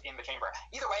Jax just in the chamber.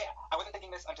 Either way, I wasn't thinking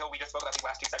this until we just spoke about these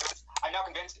last 2 segments. I'm now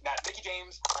convinced that Mickie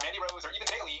James, or Mandy Rose, or even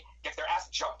Bayley gets their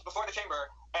ass jumped before the chamber,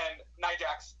 and Nia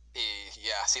Jax.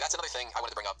 Yeah, see, that's another thing I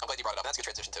wanted to bring up. I'm glad you brought it up. That's a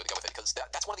good transition, too, to go with it, because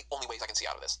that's one of the only ways I can see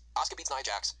out of this. Asuka beats Nia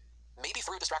Jax, maybe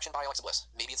through distraction by Alexa Bliss.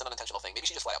 Maybe it's an unintentional thing. Maybe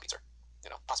she just flat out beats her.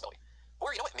 Possibility.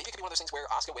 Or, you know what, maybe it could be one of those things where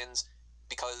Asuka wins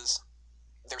because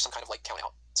there's some kind of, like, count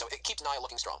out. So it keeps Nia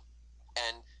looking strong.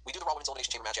 And we do the Raw Women's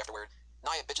Elimination Chamber match afterward.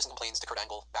 Nia bitches and complains to Kurt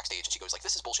Angle backstage, and she goes like,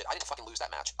 this is bullshit. I didn't fucking lose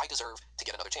that match. I deserve to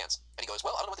get another chance. And he goes,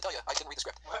 well, I don't know what to tell you. I didn't read the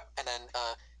script. And then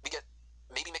we get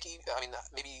maybe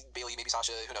maybe Bayley, maybe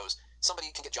Sasha, who knows.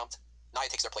 Somebody can get jumped. Nia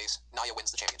takes their place. Nia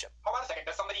wins the championship. Hold on a second.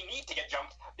 Does somebody need to get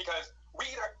jumped? Because we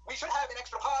should have an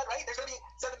extra pod, right? There's going to be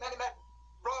 7 men in that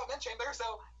Raw Men's Chamber,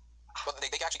 so... Well,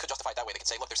 they actually could justify it that way. They could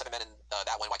say, look, there's 7 men in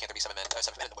that one. Why can't there be 7 men?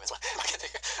 7 men in the women's one. Why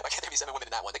can't there be 7 women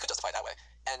in that one? They could justify it that way.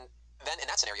 And then in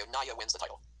that scenario, Nia wins the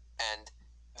title. And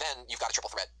then you've got a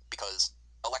triple threat because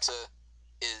Alexa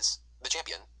is the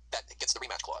champion that gets the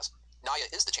rematch clause. Nia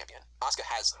is the champion. Asuka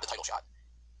has the title shot.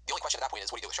 The only question at that point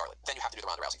is, what do you do with Charlotte? Then you have to do the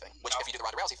Ronda Rousey thing. Which, if you do the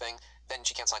Ronda Rousey thing, then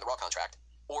she can't sign the Raw contract.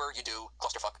 Or you do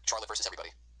clusterfuck Charlotte versus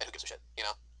everybody. And who gives a shit,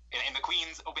 In the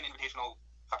Queen's Open Invitational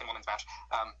fucking women's match.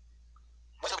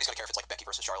 Well, nobody's going to care if it's like Becky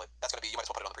versus Charlotte. That's going to be, you might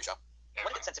as well put it on the pre-show. You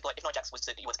want to get a sense of, like, if Nia Jax was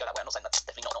to go that way, I'm not saying that's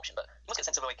definitely not an option, but you must get a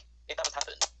sense of, like, if that was to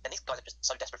happen, then these guys are just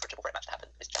so desperate for a triple threat match to happen,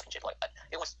 this championship. Like,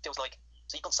 it almost feels like,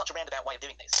 so you've got such a roundabout way of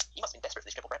doing this. You must have been desperate for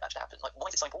this triple threat match to happen. Like,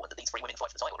 why is it so important that these 3 women fight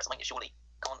for the title at WrestleMania? Surely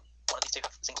can't one of these 2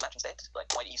 have a singles match instead?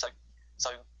 Like, why are you so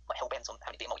like hell-bent on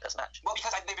having to be a multi-person match? Well,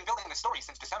 because they've been building this story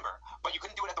since December, but you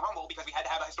couldn't do it at the Rumble because we had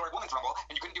to have a historic women's Rumble,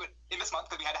 and you couldn't do it in this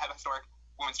month because we had to have a historic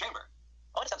women's chamber.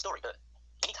 I understand the story, but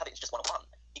you need to have it as just one-on-one.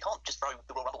 You can't just throw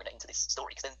the Royal Rumble winner into this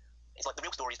story, because then it's like the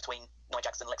real story is between Nia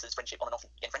Jax and Alexa's friendship on and off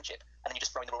in friendship, and then you're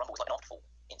just throwing the Royal Rumble as like an afterthought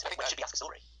into it, which should be Asuka's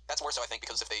story. That's more so, I think,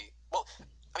 because if they... Well,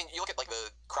 I mean, you look at, like,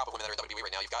 the crop of women that are in WWE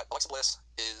right now. You've got Alexa Bliss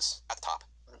is at the top.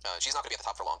 She's not going to be at the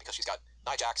top for long because she's got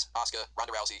Nia Jax, Asuka,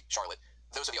 Ronda Rousey, Charlotte.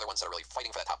 Those are the other ones that are really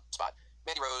fighting for that top spot.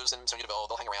 Mandy Rose and Sonya Deville,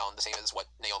 they'll hang around the same as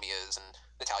what Naomi is and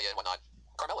Natalya and whatnot.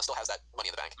 Carmella still has that money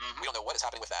in the bank. We don't know what is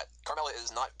happening with that. Carmella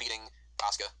is not beating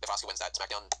Asuka if Asuka wins that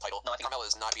SmackDown title. No, Carmella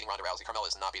is not beating Ronda Rousey. Carmella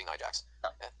is not beating Nia Jax.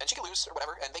 No. And she can lose or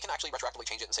whatever, and they can actually retroactively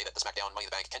change it and say that the SmackDown Money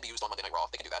in the Bank can be used on Monday Night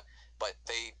Raw. They can do that. But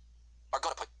they are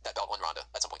going to put that belt on Ronda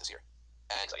at some point this year.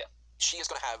 And So, yeah. she is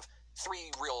going to have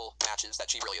 3 real matches that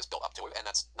she really is built up to, and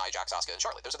that's Nia Jax, Asuka, and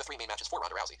Charlotte. Those are the 3 main matches for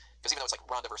Ronda Rousey. Because even though it's like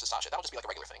Ronda versus Sasha, that'll just be like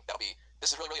a regular thing.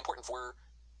 This is really, really important for,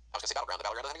 I was going to say Battleground. The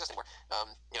Battleground doesn't exist anymore.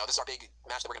 This is our big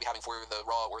match that we're going to be having for the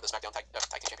Raw or the SmackDown Tag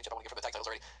Team Championship. I want to get for the tag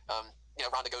titles already.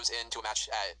 Ronda goes into a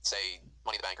match at, say,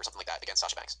 Money in the Bank or something like that against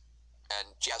Sasha Banks. And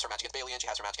she has her match against Bayley, and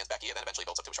she has her match against Becky, and then eventually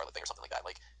builds up to a Charlotte thing or something like that.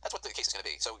 Like, that's what the case is going to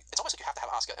be. So it's almost like you have to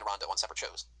have Asuka and Ronda on separate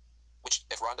shows. Which,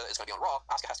 if Ronda is going to be on Raw,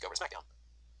 Asuka has to go over to SmackDown.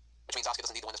 Which means Asuka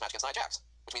doesn't need to win this match against Nia Jax.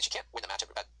 Which means she can't win the match at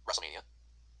WrestleMania.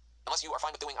 Unless you are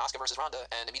fine with doing Asuka versus Ronda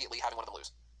and immediately having one of them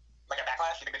lose. Like a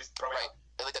backlash, you think they just throw it Right.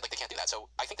 out? Like they can't do that.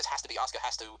 So I think this has to be Asuka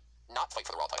has to not fight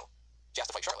for the Raw title. She has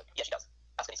to fight Charlotte. Yeah, she does.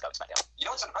 Asuka needs to go to SmackDown. You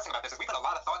know what's so depressing about this is we put a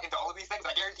lot of thought into all of these things, and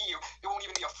I guarantee you, it won't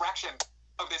even be a fraction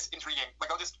of this intriguing. Like,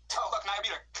 I'll just, oh, look, Nia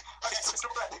beat her. Okay, so it's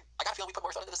I got a feeling we put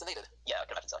more thought into this than they did. Yeah, I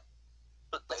can imagine so.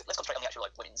 But let's concentrate on the actual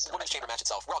women's Women's chamber match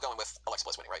itself, we're all going with Alexa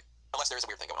Bliss winning, right? Unless there's a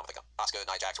weird thing going on with Asuka,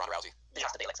 Nia Jax, Ronda Rousey. It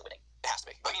has to be Alexa winning. It has to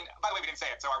be. I mean, by the way, we didn't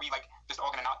say it, so are we, like, just all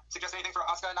gonna not suggest anything for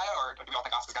Asuka and Nia, or do we all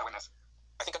think Asuka's gotta win this?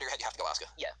 I think under your head you have to go Asuka.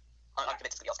 Yeah. I'm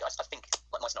convinced it's going to be Asuka. I think,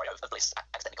 like, my scenario of Bliss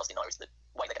accidentally costing Nia is the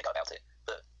way they're going to go about it.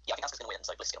 But, yeah, I think Asuka's going to win,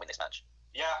 so Bliss is going to win this match.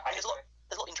 Yeah, There's a lot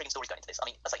of intriguing stories going into this. I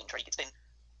mean, I say intrigue, it's been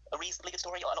a reasonably good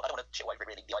story. I don't want to shit away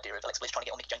really the idea of Alexa Bliss trying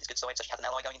to get on Mickey James' good side, so she has an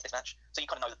ally going into this match. So you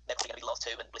kind of know that they're probably going to be the last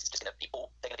 2, and Bliss is just going to be,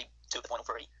 or they're going to be 2 of the final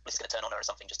 3. Bliss is going to turn on her or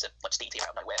something just to, like, steal her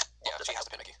out of nowhere. Yeah, she has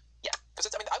to pin Mickey. Yeah. Because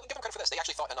I would give them credit for this. They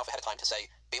actually thought enough ahead of time to say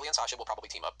Bayley and Sasha will probably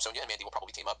team up, Sonya and Mandy will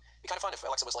probably team up. It'd be kind of fun if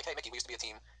Alexa was like, hey, Mickey, we used to be a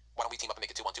team. Why don't we team up and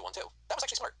make it 2-1-2-1-2? That was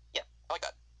actually smart. Yeah. I like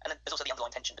that. And then there's also the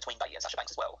underlying tension between Bayley and Sasha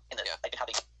Banks as well, in that they've been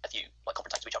having a few like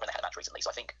confrontations with each other, and they had a match recently.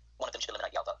 So I think one of them should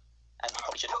eliminate the other, and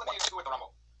probably should Who have one. eliminated who at the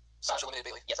Rumble? Sasha eliminated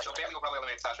Bayley. Yeah, So Bayley will probably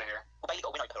eliminate Sasha here. Well, Bayley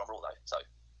got a win over her on Raw though, so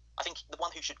I think the one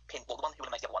who should pin, well, the one who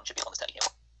eliminates the other one should be the one that's turning heel.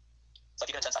 So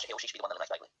if you're going to turn Sasha heel, she should be the one that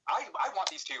eliminates Bayley. I want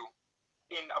these two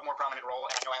in a more prominent role,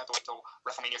 and I know I have to wait till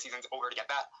WrestleMania season's over to get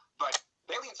that, but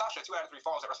Bayley and Sasha, 2 out of 3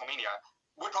 falls at WrestleMania,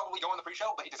 would probably go on the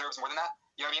pre-show, but he deserves more than that.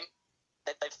 You know what I mean?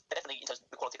 They're definitely, in terms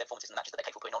of the quality of their performances in the matches that they're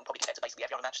capable of putting on, probably compared to basically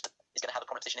every other match that is going to have a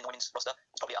prominent position in the women's roster,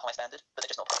 it's probably at a high standard, but they're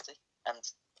just not priority. And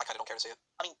I kind of don't care to see it.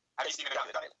 I mean, Have you seen it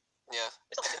enough? Yeah.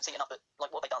 it's not that I've seen enough, but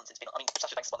like what they've done since being, I mean,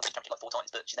 Sasha Banks has won the championship like 4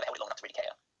 times, but she's never held it long enough to really care.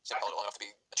 She's never held it long enough to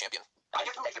be a champion. I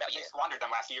guess they squandered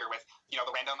them last year with, the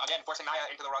random, again, forcing Nia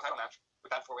into the Raw title match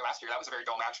with that 4-way last year. That was a very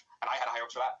dull match, and I had high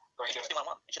hopes for that going It into should have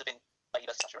been 1-1. It should have been Bayley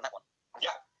versus Sasha in that one.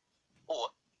 Yeah. Or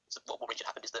so what really should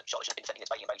happen is that Charlotte should have been defending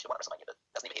against Bayley, and Bayley should have won at WrestleMania, but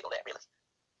that's neither here nor there really.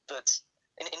 But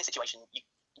in this situation, you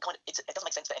kind of it doesn't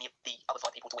make sense for any of the other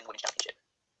 5 people to win the women's championship.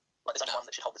 Like there's only one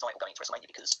that should hold the title going into WrestleMania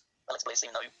because Alexa Bliss,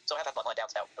 even though so I have had like my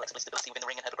doubts about Alexa Bliss' ability within the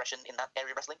ring and her progression in that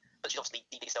area of wrestling, but she's obviously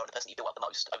the biggest star and the person you built up the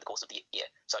most over the course of the year.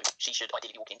 So she should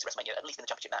ideally walk into WrestleMania at least in the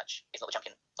championship match, if not the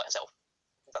champion like herself.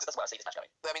 That's where I see this match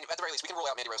going. I mean, at the very least, we can rule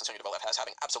out Mandy Rose and Sonya Deville as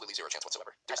having absolutely 0 chance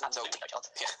whatsoever. There's absolutely no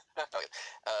chance. Yeah.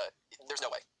 There's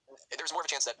no way. There's more of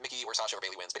a chance that Mickey or Sasha or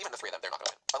Bayley wins, but even the 3 of them, they're not going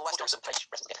to win. Unless there's some Paige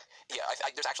wrestles again. Yeah,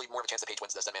 there's actually more of a chance that Paige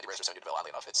wins this than Mandy Rose or Sonya Deville,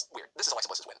 oddly enough. It's weird. This is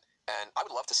Alexa Bliss's win. And I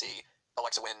would love to see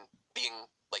Alexa win being,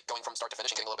 like, going from start to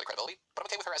finish and getting a little bit of credibility. But I'm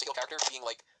okay with her as a heel character being,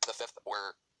 like, the 5th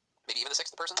or maybe even the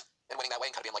 6th person and winning that way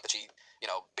and kind of being like that she,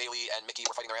 Bayley and Mickey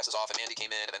were fighting their asses off and Mandy came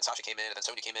in and then Sasha came in and then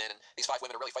Sonya came in and these 5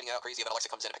 women are really fighting it out crazy and then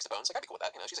Alexa comes in and picks the bones. Like, I'd be cool with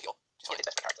that. She's a heel. She's fine. Yeah, it's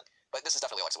best for character. But this is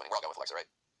definitely Alexa winning. We're all going with Alexa, right?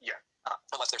 Yeah.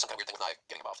 Unless there's some kind of weird thing with Nia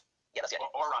getting involved. Yeah, that's the idea.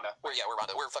 Or Ronda. We're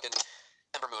Ronda. We're fucking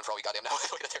Ember Moon for all we goddamn know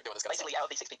the way that they're doing this kind of Basically, out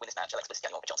of these 6 people in this match, Alexa Bliss is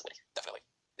getting on with a chance of winning. Definitely.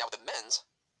 Now with the men's,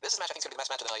 this is a match I think is going to be the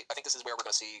best match of the night. I think this is where we're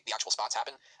going to see the actual spots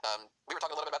happen. We were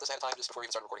talking a little bit about this ahead of time just before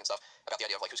we even started recording stuff about the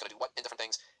idea of like who's going to do what in different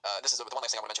things. This is the one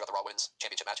last thing I want to mention about the Raw Women's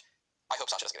Championship match. I hope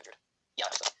Sasha doesn't get injured. Yeah,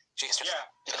 I hope so. She is just, Yeah.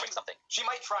 She's going to win something. She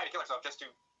might try to kill herself just to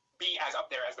be as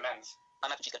up there as the men's. I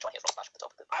imagine she's going to try and hit a front splash at the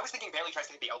top. I was thinking Bayley tries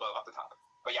to hit the elbow off the top.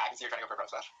 But yeah, I can see her trying to go for a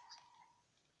front slash.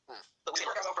 But we'll It see a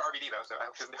worked lot out well for RVD though, so I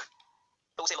hope she doesn't do it.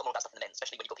 But we'll see a lot more about stuff in the men,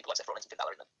 especially when you've got people like Seth Rollins and Finn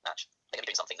Balor in the match. They're going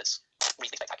to be doing something that's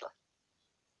reasonably spectacular.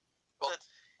 well,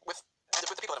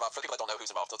 with the people involved, for the people that don't know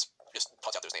who's involved, let's just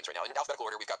toss out those names right now. In alphabetical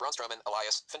order, we've got Braun Strowman,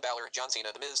 Elias, Finn Balor, John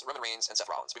Cena, The Miz, Roman Reigns, and Seth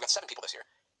Rollins. We've got 7 people this year.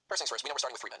 First things first, we know we're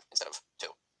starting with 3 men instead of 2.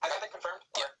 Has that been confirmed?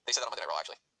 Yeah, they said that on Monday Night Raw,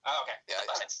 actually. Oh, okay. Yeah, That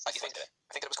makes sense. I think that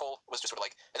it was Cole was just sort of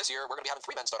like, and this year we're going to be having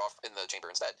 3 men start off in the chamber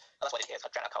instead. And that's why I did here.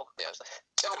 I'd drown out Cole. Yeah.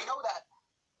 So we know that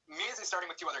Miz is starting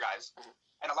with 2 other guys,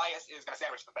 and Elias is going to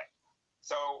sandwich the thing.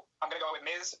 So I'm going to go with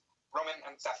Miz, Roman,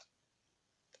 and Seth.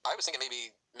 I was thinking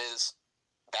maybe Miz,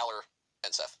 Balor,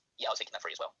 and Seth. Yeah, I was thinking that for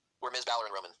you as well. Or Miz, Balor,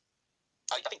 and Roman.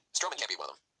 I think Strowman can't be one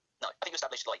of them. no. I think you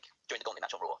established like during the Gauntlet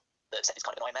match on Raw that Seth is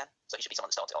kind of an Iron Man, so he should be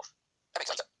someone that starts it off. That makes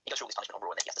sense. He goes through all this punishment on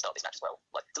Raw and then he has to start this match as well.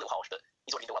 Like it's a little harsh, but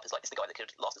he's already built up as like this is the guy that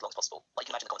could last as long as possible. Like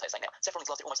you can imagine the commentators saying now, Seth Rollins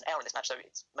lasted almost an hour in this match, so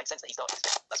it makes sense that he started.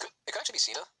 That's good. It could actually be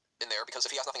Cena. in there because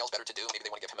if he has nothing else better to do, maybe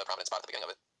they want to give him a prominent spot at the beginning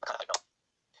of it. I kind of hope not.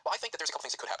 Well, I think that there's a couple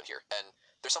things that could happen here, and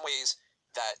there's some ways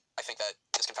that I think that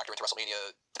this can factor into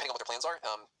WrestleMania, depending on what their plans are.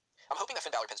 I'm hoping that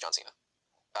Finn Balor pins John Cena.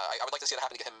 I would like to see that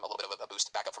happen to get him a little bit of a boost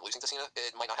back up from losing to Cena.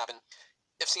 It might not happen.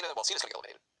 If Cena's going to get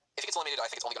eliminated. If he gets eliminated, I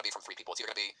think it's only going to be from 3 people. It's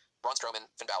either going to be Braun Strowman,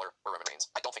 Finn Balor, or Roman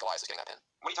Reigns. I don't think Elias is getting that pin.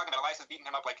 What are you talking about? Elias has beaten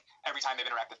him up like every time they've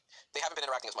interacted. They haven't been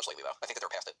interacting as much lately, though. I think that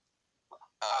they're past it.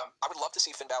 I would love to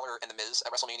see Finn Balor and The Miz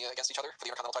at WrestleMania against each other for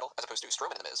the Intercontinental title, as opposed to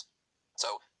Strowman and The Miz.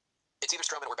 So, it's either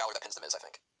Strowman or Balor that pins The Miz, I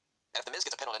think. And if The Miz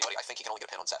gets a pin on anybody, I think he can only get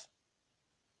a pin on Seth.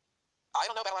 I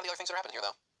don't know about a lot of the other things that are happening here,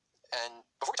 though. And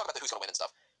before we talk about the who's going to win and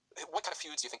stuff, what kind of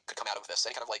feuds do you think could come out of this?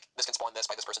 Any kind of like, this can spawn this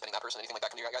by this person pinning that person, anything like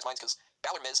that come to your guys' minds? Because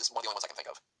Balor Miz is one of the only ones I can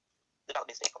think of. The Balor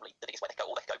Miz is probably the biggest way they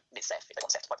go, or they could go Miz Seth if they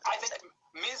want Seth to fight. I think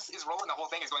Miz's role in the whole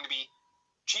thing is going to be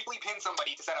cheaply pin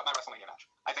somebody to set up my WrestleMania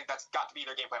match. I think that's got to be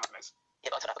their game plan with Miz.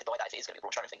 Yeah, but I don't know if I can buy that if it is going to be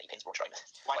Braun Strowman thing that he pins Braun Strowman.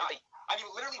 Why not? I mean,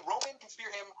 literally, Roman can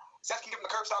spear him, Seth can give him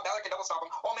the curb stomp, Balor can double stomp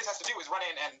him. All Miz has to do is run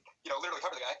in and, literally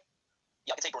cover the guy.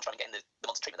 Yeah, I can see Braun Strowman getting the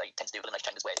monster treatment they tend to do with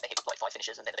Elimination Chambers where they hit like 5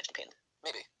 finishes and then eventually pinned.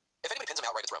 Maybe. If anybody pins him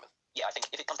outright, it's Roman. Yeah, I think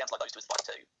if it comes down to like those two as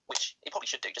 5-2, which it probably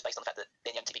should do just based on the fact that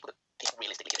they're the only 2 people that people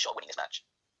realistically get a shot at winning this match,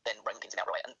 then Roman pins him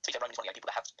outright. And to be fair, Roman's one of the only people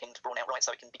that have pinned Braun outright,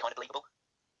 so it can be kind of believable.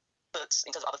 But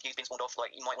in terms of other feuds being spawned off,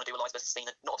 like you might want to do Elias versus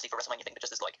Cena, not obviously for a WrestleMania thing, but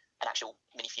just as like an actual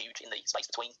mini feud in the space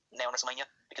between now and WrestleMania.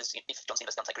 Because if John Cena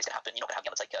versus Undertaker is going to happen, you're not going to have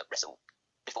the Undertaker wrestle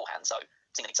beforehand, so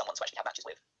Cena needs someone to actually have matches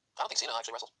with. I don't think Cena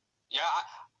actually wrestles. Yeah,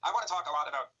 I want to talk a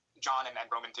lot about John and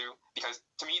Roman too, because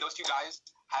to me, those 2 guys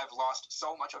have lost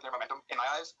so much of their momentum in my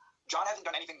eyes. John hasn't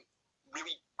done anything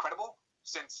really credible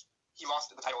since he lost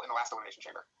the title in the last Elimination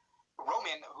Chamber.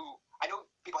 Roman, who I know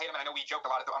people hate him, and I know we joked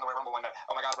a lot on the Royal Rumble one that,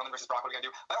 oh my God, Roman versus Brock, what are we gonna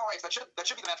do? But all right, that should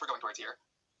be the match we're going towards here.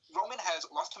 Roman has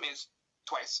lost to Miz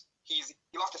twice. He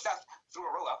lost to Seth through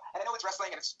a roll-up, and I know it's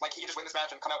wrestling, and it's like he can just win this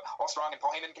match and come out all strong, and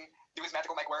Paul Heyman can do his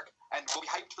magical mic work, and we'll be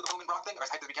hyped for the Roman Brock thing, or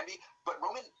as hyped as we can be. But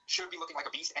Roman should be looking like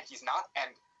a beast, and he's not.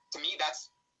 And to me,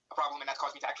 that's a problem, and that's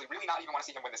caused me to actually really not even want to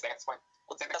see him win this thing at this point.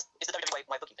 Well, it's the WWE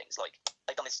way of booking things. Like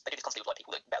they do this constantly with like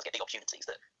people that about to get big opportunities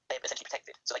that they're essentially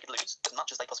protected, so they could lose as much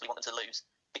as they possibly want them to lose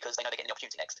because they know they're getting the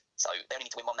opportunity next. So they only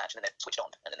need to win one match and then they're switched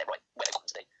on and then they're right where they want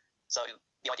them to be. So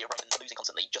the idea of Roman losing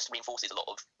constantly just reinforces a lot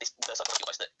of this psychology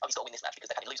almost that he's got to win this match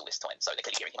because they've had him lose all this time. So they're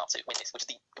clearly gearing him up to win this, which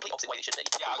is the complete opposite way they should be.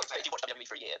 Yeah, if you watch WWE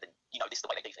for a year, then you know this is the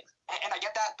way they do things. And I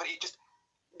get that, but it just.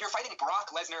 You're fighting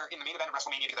Brock Lesnar in the main event of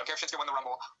WrestleMania because I don't care if Shinsuke won the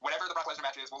Rumble. Whatever the Brock Lesnar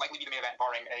match is will likely be the main event,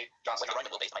 barring a John Cena. Roman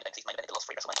will be the main event. He's main event in the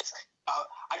last 3 WrestleManias.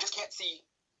 I just can't see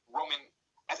Roman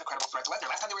as a credible threat to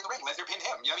Lesnar. Last time they were in the ring, Lesnar pinned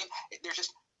him. You know what I mean?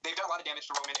 They've done a lot of damage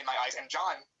to Roman in my eyes, and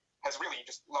John has really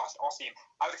just lost all steam.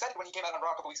 I was excited when he came out on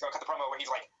Raw a couple weeks ago and cut the promo where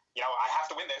he's like, I have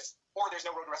to win this, or there's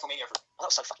no road to WrestleMania for. Well,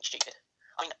 that was so fucking stupid.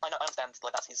 I mean, I understand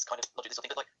like that's his kind of logic, this sort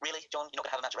of thing, but like, really, John, you're not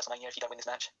gonna have a match at WrestleMania if you don't win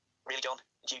this match. Really, John?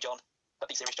 It's you, John. But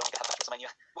be serious, John, you're going to have a match at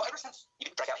WrestleMania. Well, ever since. You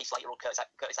can drag out Heath Slater or Curtis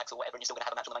Axel or whatever, and you're still going to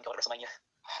have a match on the main card at WrestleMania.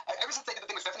 Ever since they did the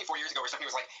thing with Stephanie 4 years ago, where Stephanie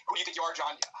was like, who do you think you are,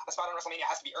 John? A spot on WrestleMania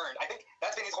has to be earned. I think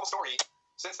that's been his whole story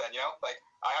since then, Like,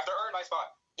 I have to earn my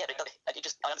spot. Yeah, but I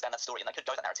understand that story, and they could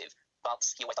go that narrative, but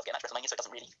he always does get a match at WrestleMania, so it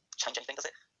doesn't really change anything, does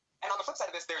it? And on the flip side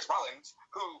of this, there's Rollins,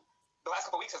 who the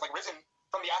last couple of weeks has, risen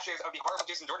from the ashes of the horrible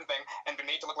Jason Jordan thing and been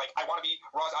made to look like, I want to be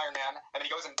Raw's Iron Man, and then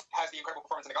he goes and has the incredible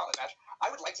performance in the Gauntlet match. I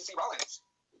would like to see Rollins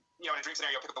in a dream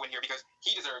scenario, pick up the win here because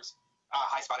he deserves a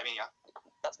high spot at Mania.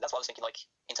 That's what I was thinking. Like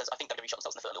in terms, I think WWE shot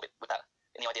themselves in the foot a little bit with that.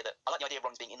 In the idea that I like the idea of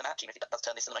Rollins being in the match, even if it does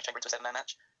turn this Elimination Chamber into a 7-man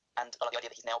match, and I like the idea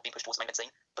that he's now being pushed towards the main event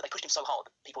scene. But they pushed him so hard,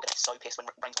 people are going to be so pissed when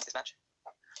Reigns wins this match.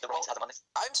 The Reigns hasn't won this.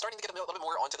 I'm starting to get a little bit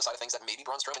more onto the side of things that maybe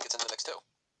Braun Strowman gets into the mix too,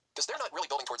 because they're not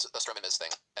really building towards a Strowman Miz thing,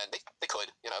 and they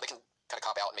could, they can kind of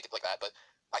cop out and make it like that. But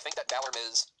I think that Balor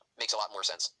Miz makes a lot more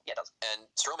sense. Yeah, it does. And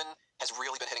Strowman has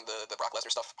really been hitting the Brock Lesnar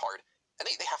stuff hard. And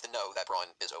they have to know that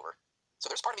Braun is over. So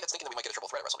there's part of me that's thinking that we might get a triple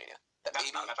threat at WrestleMania. That's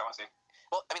not a match I want to see.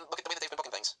 Well, I mean, look at the way that they've been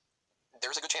booking things.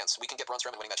 There's a good chance we can get Braun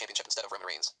Strowman winning that championship instead of Roman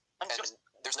Reigns. And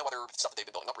there's no other stuff that they've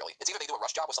been building up, really. It's either they do a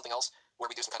rush job with something else, where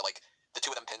we do some kind of like, the 2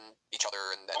 of them pin each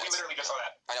other. And we literally just saw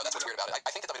that. I know, that's what's weird about it.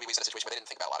 I think that WWE's in a situation where they didn't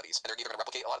think about a lot of these. And they're either going to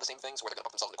replicate a lot of the same things, or they're going to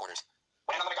put themselves in the corners.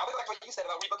 And I'm like, I really like what you said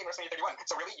about rebooking WrestleMania 31.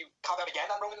 So really, you cop out again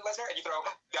on Roman and Lesnar, and you throw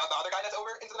the other guy that's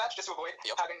over into the match just to avoid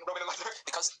having Roman and Lesnar?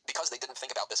 Because they didn't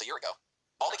think about this a year ago.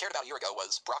 All they cared about a year ago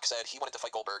was Brock said he wanted to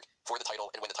fight Goldberg for the title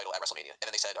and win the title at WrestleMania. And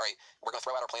then they said, all right, we're going to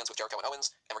throw out our plans with Jericho and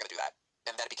Owens, and we're going to do that.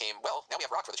 And then it became, well, now we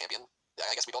have Brock for the champion.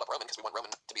 I guess we build up Roman because we want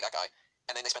Roman to be that guy.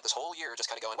 And then they spent this whole year just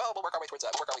kind of going, well, we'll work our way towards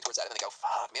that, And then they go,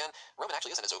 fuck, man, Roman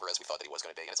actually isn't as over as we thought that he was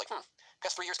going to be. And it's like,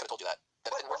 past 3 years could have told you that.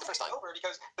 That didn't work the first time. Over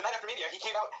because the night after Mania, he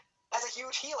came out as a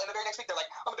huge heel, and the very next week they're like,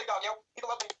 I'm a big dog, yo,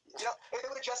 people love me. You know, if they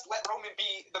would have just let Roman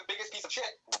be the biggest piece of shit,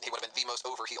 he would have been the most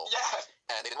over heel. yeah.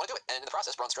 And they didn't want to do it. And in the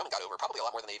process, Braun Strowman got over probably a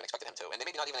lot more than they even expected him to. And they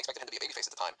maybe not even expected him to be a babyface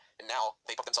at the time. And now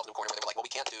they put themselves in a corner where they were like, well,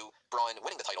 we can't do Braun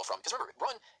winning the title from. Because remember,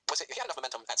 Braun he had enough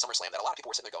momentum at SummerSlam that a lot of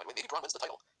people were sitting there going, well, maybe Braun wins the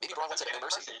title. Maybe Braun wins it at No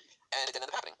Mercy. And it didn't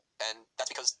end up happening. And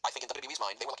that's because I think in WWE's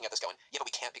mind, they were looking at this going, yeah, but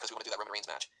we can't because we want to do that Roman Reigns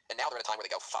match. And now they're at a time where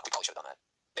they go, fuck, we probably should have done that.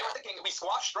 They were thinking, we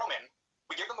squash Strowman,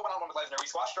 we give them the one-on-one with Lesnar, we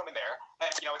squash Strowman there,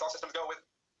 and, you know, it's all systems go with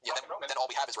Yeah, Roman. then all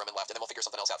we have is Roman left, and then we'll figure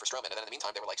something else out for Strowman. And then in the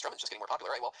meantime, they were like, Strowman's just getting more popular.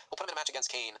 Right, well, we'll put him in a match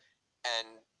against Kane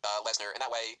and Lesnar, and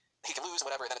that way he can lose and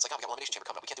whatever. And then it's like, oh, we got Elimination Chamber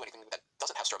coming up. We can't do anything that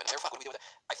doesn't have Strowman. And there, fuck, what do we do with it?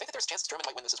 I think that there's a chance that Strowman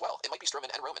might win this as well. It might be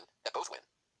Strowman and Roman that both win.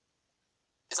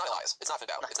 It's not Elias. It's not Finn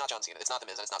Balor. It's not John Cena. It's not The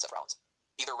Miz, and it's not Seth Rollins.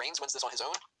 Either Reigns wins this on his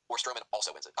own, or Strowman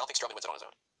also wins it. I don't think Strowman wins it on his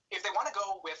own. If they want to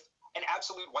go with an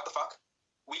absolute what the fuck,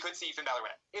 we could see Finn Balor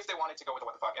win it. If they wanted to go with a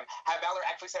what the fuck, and have Balor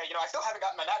actually say, you know, I still haven't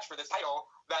gotten my match for this title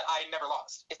that I never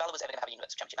lost. If Balor was ever going to have a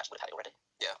Universal Championship match, he would have had it already.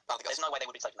 Yeah, I don't think There's no way they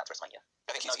would be taking that to WrestleMania.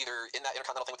 I think he's either in that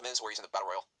Intercontinental thing with The Miz, or he's in the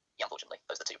Battle Royal. Yeah, unfortunately,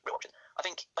 those are the two real options. I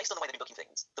think, based on the way they've been booking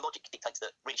things, the logic dictates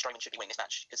that really Strowman should be winning this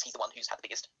match because he's the one who's had the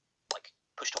biggest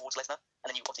push towards Lesnar, and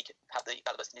then you obviously could have the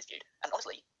Balor versus Miz feud. And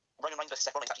honestly, Roman Reigns versus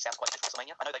Seth Rollins actually sounds quite good for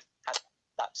WrestleMania. I know they've had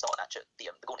that start match at the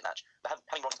Gauntlet match, but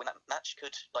having Rollins win that match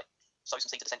could sow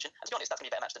some seeds of dissension. And to be honest, that's going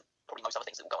to be a better match than probably most other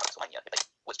things that will go on at WrestleMania if they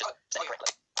was just set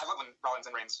correctly. I love when Rollins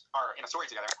and Reigns are in a story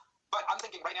together, but I'm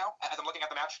thinking right now, as I'm looking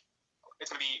at the match, it's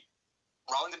going to be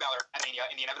Rollins and Balor at Mania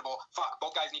in the inevitable, fuck,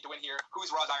 both guys need to win here. Who's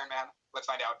Raw's Iron Man? Let's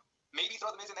find out. Maybe throw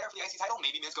the Miz in there for the IC title.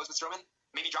 Maybe Miz goes with Strowman.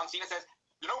 Maybe John Cena says,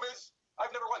 you know, Miz, I've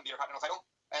never won the Intercontinental title.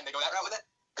 And they go that route with it.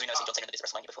 Because we've never seen John Cena in the Miz at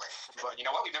WrestleMania before. But you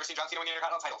know what? We've never seen John Cena win the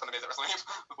Intercontinental title from the Miz at WrestleMania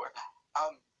before.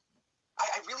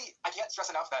 I can't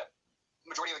stress enough that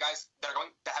majority of the guys that are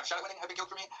going to have a shot at winning have been killed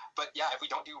for me. But yeah, if we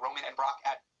don't do Roman and Brock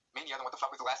at Mania, then what the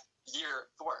fuck was the last year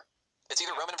for? It's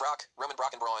either Roman and Brock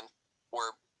and Braun,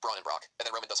 or Braun and Brock, and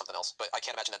then Roman does something else. But I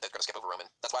can't imagine that they're going to skip over Roman.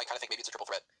 That's why I kind of think maybe it's a triple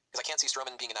threat. Because I can't see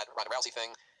Strowman being in that Ronda Rousey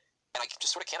thing, and I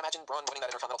just sort of can't imagine Braun winning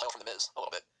that Intercontinental title from The Miz a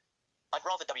little bit. I'd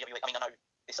rather WWE, I mean, I know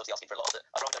this is obviously asking for a lot, but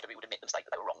I'd rather WWE would admit the mistake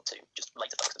that they were wrong to just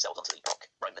later focus themselves onto the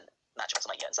Brock-Roman match at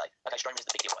WrestleMania and say, okay, Strowman is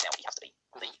the big deal right now, he has to be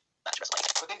the match at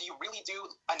WrestleMania. But then do you really do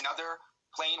another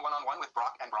plain one-on-one with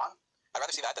Brock and Braun? I'd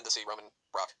rather see that than to see Roman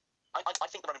Brock. I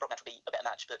think the Roman Brock match would be a better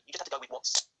match, but you just have to go with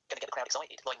what's going to get the crowd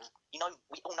excited. Like, you know,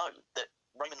 we all know that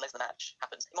Roman Lesnar match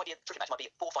happens. It might be a tricky match, it might be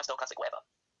a 4 or 5 star classic, whatever.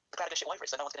 The crowd will shit all over it,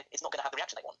 so it's not going to have the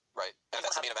reaction they want. Right. And if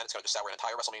that's the main event, it's going to just sour an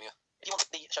entire WrestleMania. If you want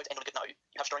the show to end on a good note,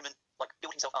 you have Strowman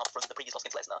build himself up from the previous loss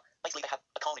against Lesnar. Basically, they have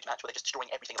a carnage match where they're just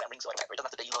destroying everything around ringside. It doesn't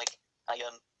have to be like a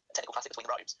technical classic between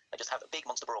the ropes. They just have a big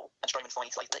monster brawl, and Strowman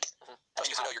finally slays the beast.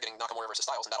 But you know you're getting Nakamura versus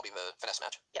Styles, and that'll be the finesse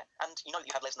match. Yeah, and you know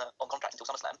you have Lesnar on contract until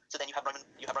SummerSlam, so then you have Roman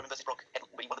versus Brock,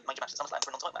 one of the major matches at SummerSlam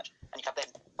for a non-title match, and you have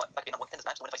them that could be another contenders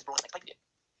match, the winner faces Braun in the next pay-per-view.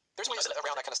 There's ways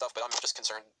around that kind of stuff, but I'm just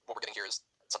concerned what we're getting here is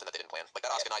something that they didn't plan. Like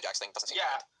that Asuka and Ajax thing doesn't seem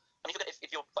planned. I mean,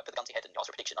 if you're put the gun to your head and you ask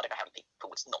for a prediction, I don't know how many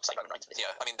people would not say Roman Reigns.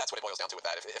 Yeah, I mean that's what it boils down to with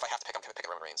that. If I have to pick, I'm picking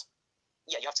Roman Reigns.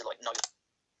 Yeah, you have to know.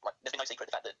 There's been no secret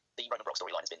the fact that the Roman Brock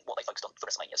storyline has been what they focused on for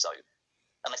WrestleMania. So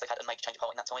unless they've had a major change of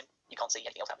heart in that time, you can't see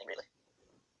anything else happening really.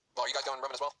 Well, are you guys going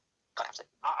Roman as well? Kind of have to.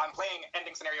 I'm playing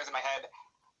ending scenarios in my head.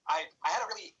 I had a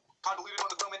really convoluted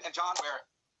one with Roman and John where,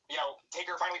 you know,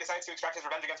 Taker finally decides to extract his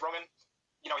revenge against Roman.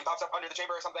 You know, he pops up under the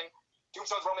chamber or something.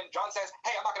 Tombstone's Roman. John says,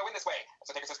 hey, I'm not going to win this way.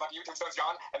 So Taker says, fuck you. Tombstone's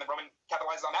John. And then Roman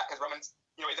capitalizes on that because Roman's,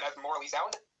 you know, isn't as morally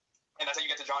sound. And that's how you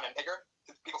get to John and Taker.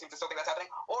 People seem to still think that's happening.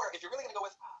 Or if you're really going to go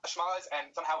with a schmaz and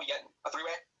somehow we get a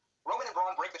three-way, Roman and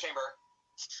Braun break the chamber.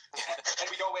 And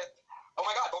we go with, oh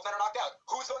my god, both men are knocked out.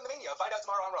 Who's going to Mania? Find out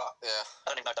tomorrow on Raw. Yeah. I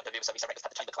don't even know if WWE was so records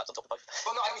had the chamber collapse on top of both.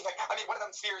 Well, no, I mean, one of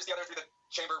them spears the other through the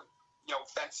chamber, you know,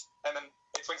 fence, and then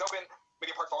it swings open.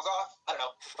 Maybe a part falls off. I don't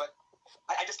know, but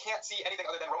I just can't see anything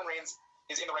other than Roman Reigns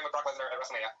is in the ring with Brock Lesnar at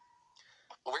WrestleMania.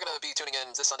 Well, we're going to be tuning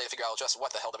in this Sunday to figure out just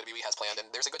what the hell WWE has planned, and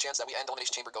there's a good chance that we end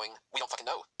Elimination Chamber going, we don't fucking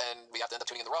know, and we have to end up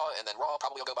tuning in the Raw, and then Raw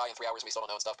probably will go by in 3 hours and we still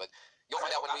don't know and stuff, but you'll find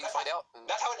out when we find out.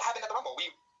 That's how it happened at the Rumble. We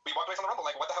walked away from the Rumble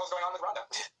like, what the hell is going on with Ronda?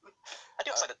 I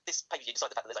do have to say that this pay-per-view, despite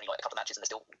the fact that there's only a couple of matches and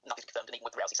there's still nothing confirmed, and even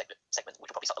with the Rousey segment,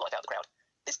 which will probably suck the life out of the crowd,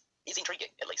 this is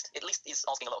intriguing, at least. At least is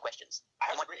asking a lot of questions.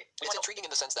 I agree. It's intriguing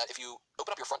in the sense that if you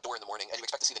open up your front door in the morning and you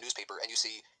expect to see the newspaper and you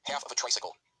see half of a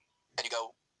tricycle, and you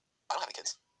go, I don't have any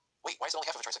kids. Wait, why is it only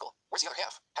half of a tricycle? Where's the other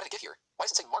half? How did it get here? Why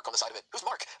does it say Mark on the side of it? Who's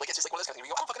Mark? Like, it's just like one of those kind of things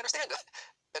where you go, I don't fucking understand.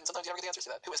 And sometimes you never get the answers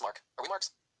to that. Who is Mark? Are we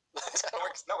Marks?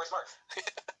 No, we're smart.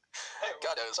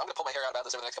 God knows. I'm going to pull my hair out about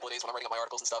this over the next couple of days when I'm writing up my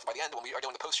articles and stuff. By the end, when we are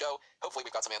doing the post-show, hopefully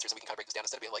we've got some answers and we can kind of break this down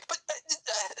instead of being like, but,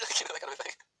 you know, that kind of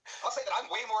thing. I'll say that I'm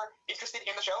way more interested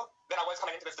in the show than I was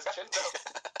coming into this discussion, so...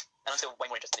 And until when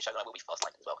we're interested in the show, I will be fast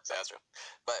line as well. So. Yeah, that's true.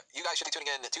 But you guys should be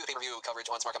tuning in to the pay-per-view coverage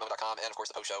on Smarkoutmoment.com and, of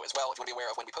course, the post-show as well. If you want to be aware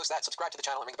of when we post that, subscribe to the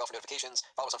channel and ring the bell for notifications.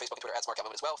 Follow us on Facebook and Twitter at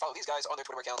Smarkoutmoment as well. Follow these guys on their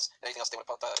Twitter accounts. And anything else they want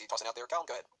to be tossing out there, Colin,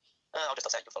 go ahead. I'll just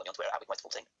say you're following on Twitter at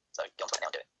WeekMotor14. So get on Twitter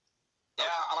now and do it. Yeah,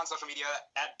 I'm on social media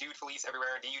at DudeFelice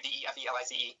everywhere.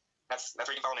 DudeFelice. That's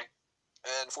where you can follow me.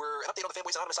 And for an update on the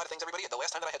Fanboys Anonymous side of things, everybody, the last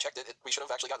time that I had checked it, we should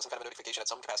have actually gotten some kind of a notification at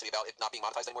some capacity about it not being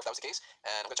monetized anymore if that was the case.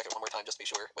 And I'm going to check it one more time just to be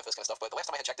sure with this kind of stuff. But the last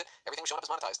time I had checked it, everything was showing up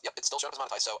as monetized. Yep, it's still showing up as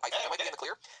monetized. So I think I might be in the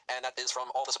clear. And that is from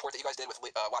all the support that you guys did with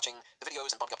watching the videos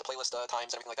and bumping up the playlist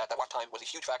times and everything like that. That watch time was a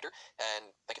huge factor.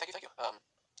 And thank you.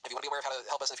 If you want to be aware of how to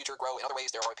help us in the future grow in other ways,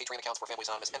 there are Patreon accounts for Fanboys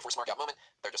Anonymous and for Smarkoutmoment.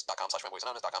 They're just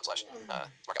 .com/fanboysanonymous,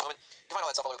 .com/Smarkoutmoment. You can find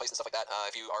all that stuff all over the place and stuff like that.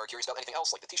 If you are curious about anything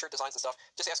else, like the t-shirt designs and stuff,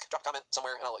 just ask, drop a comment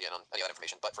somewhere, and I'll let you in on any of that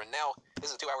information. But for now,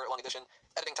 this is a 2-hour long edition.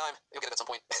 Editing time, you'll get it at some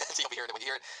point, so you'll be hearing it when you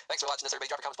hear it. Thanks for watching this,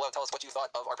 everybody. Drop your comments below. Tell us what you thought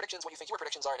of our predictions, what you think your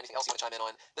predictions are, and anything else you want to chime in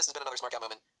on. This has been another Smarkout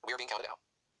Moment. We are being counted out.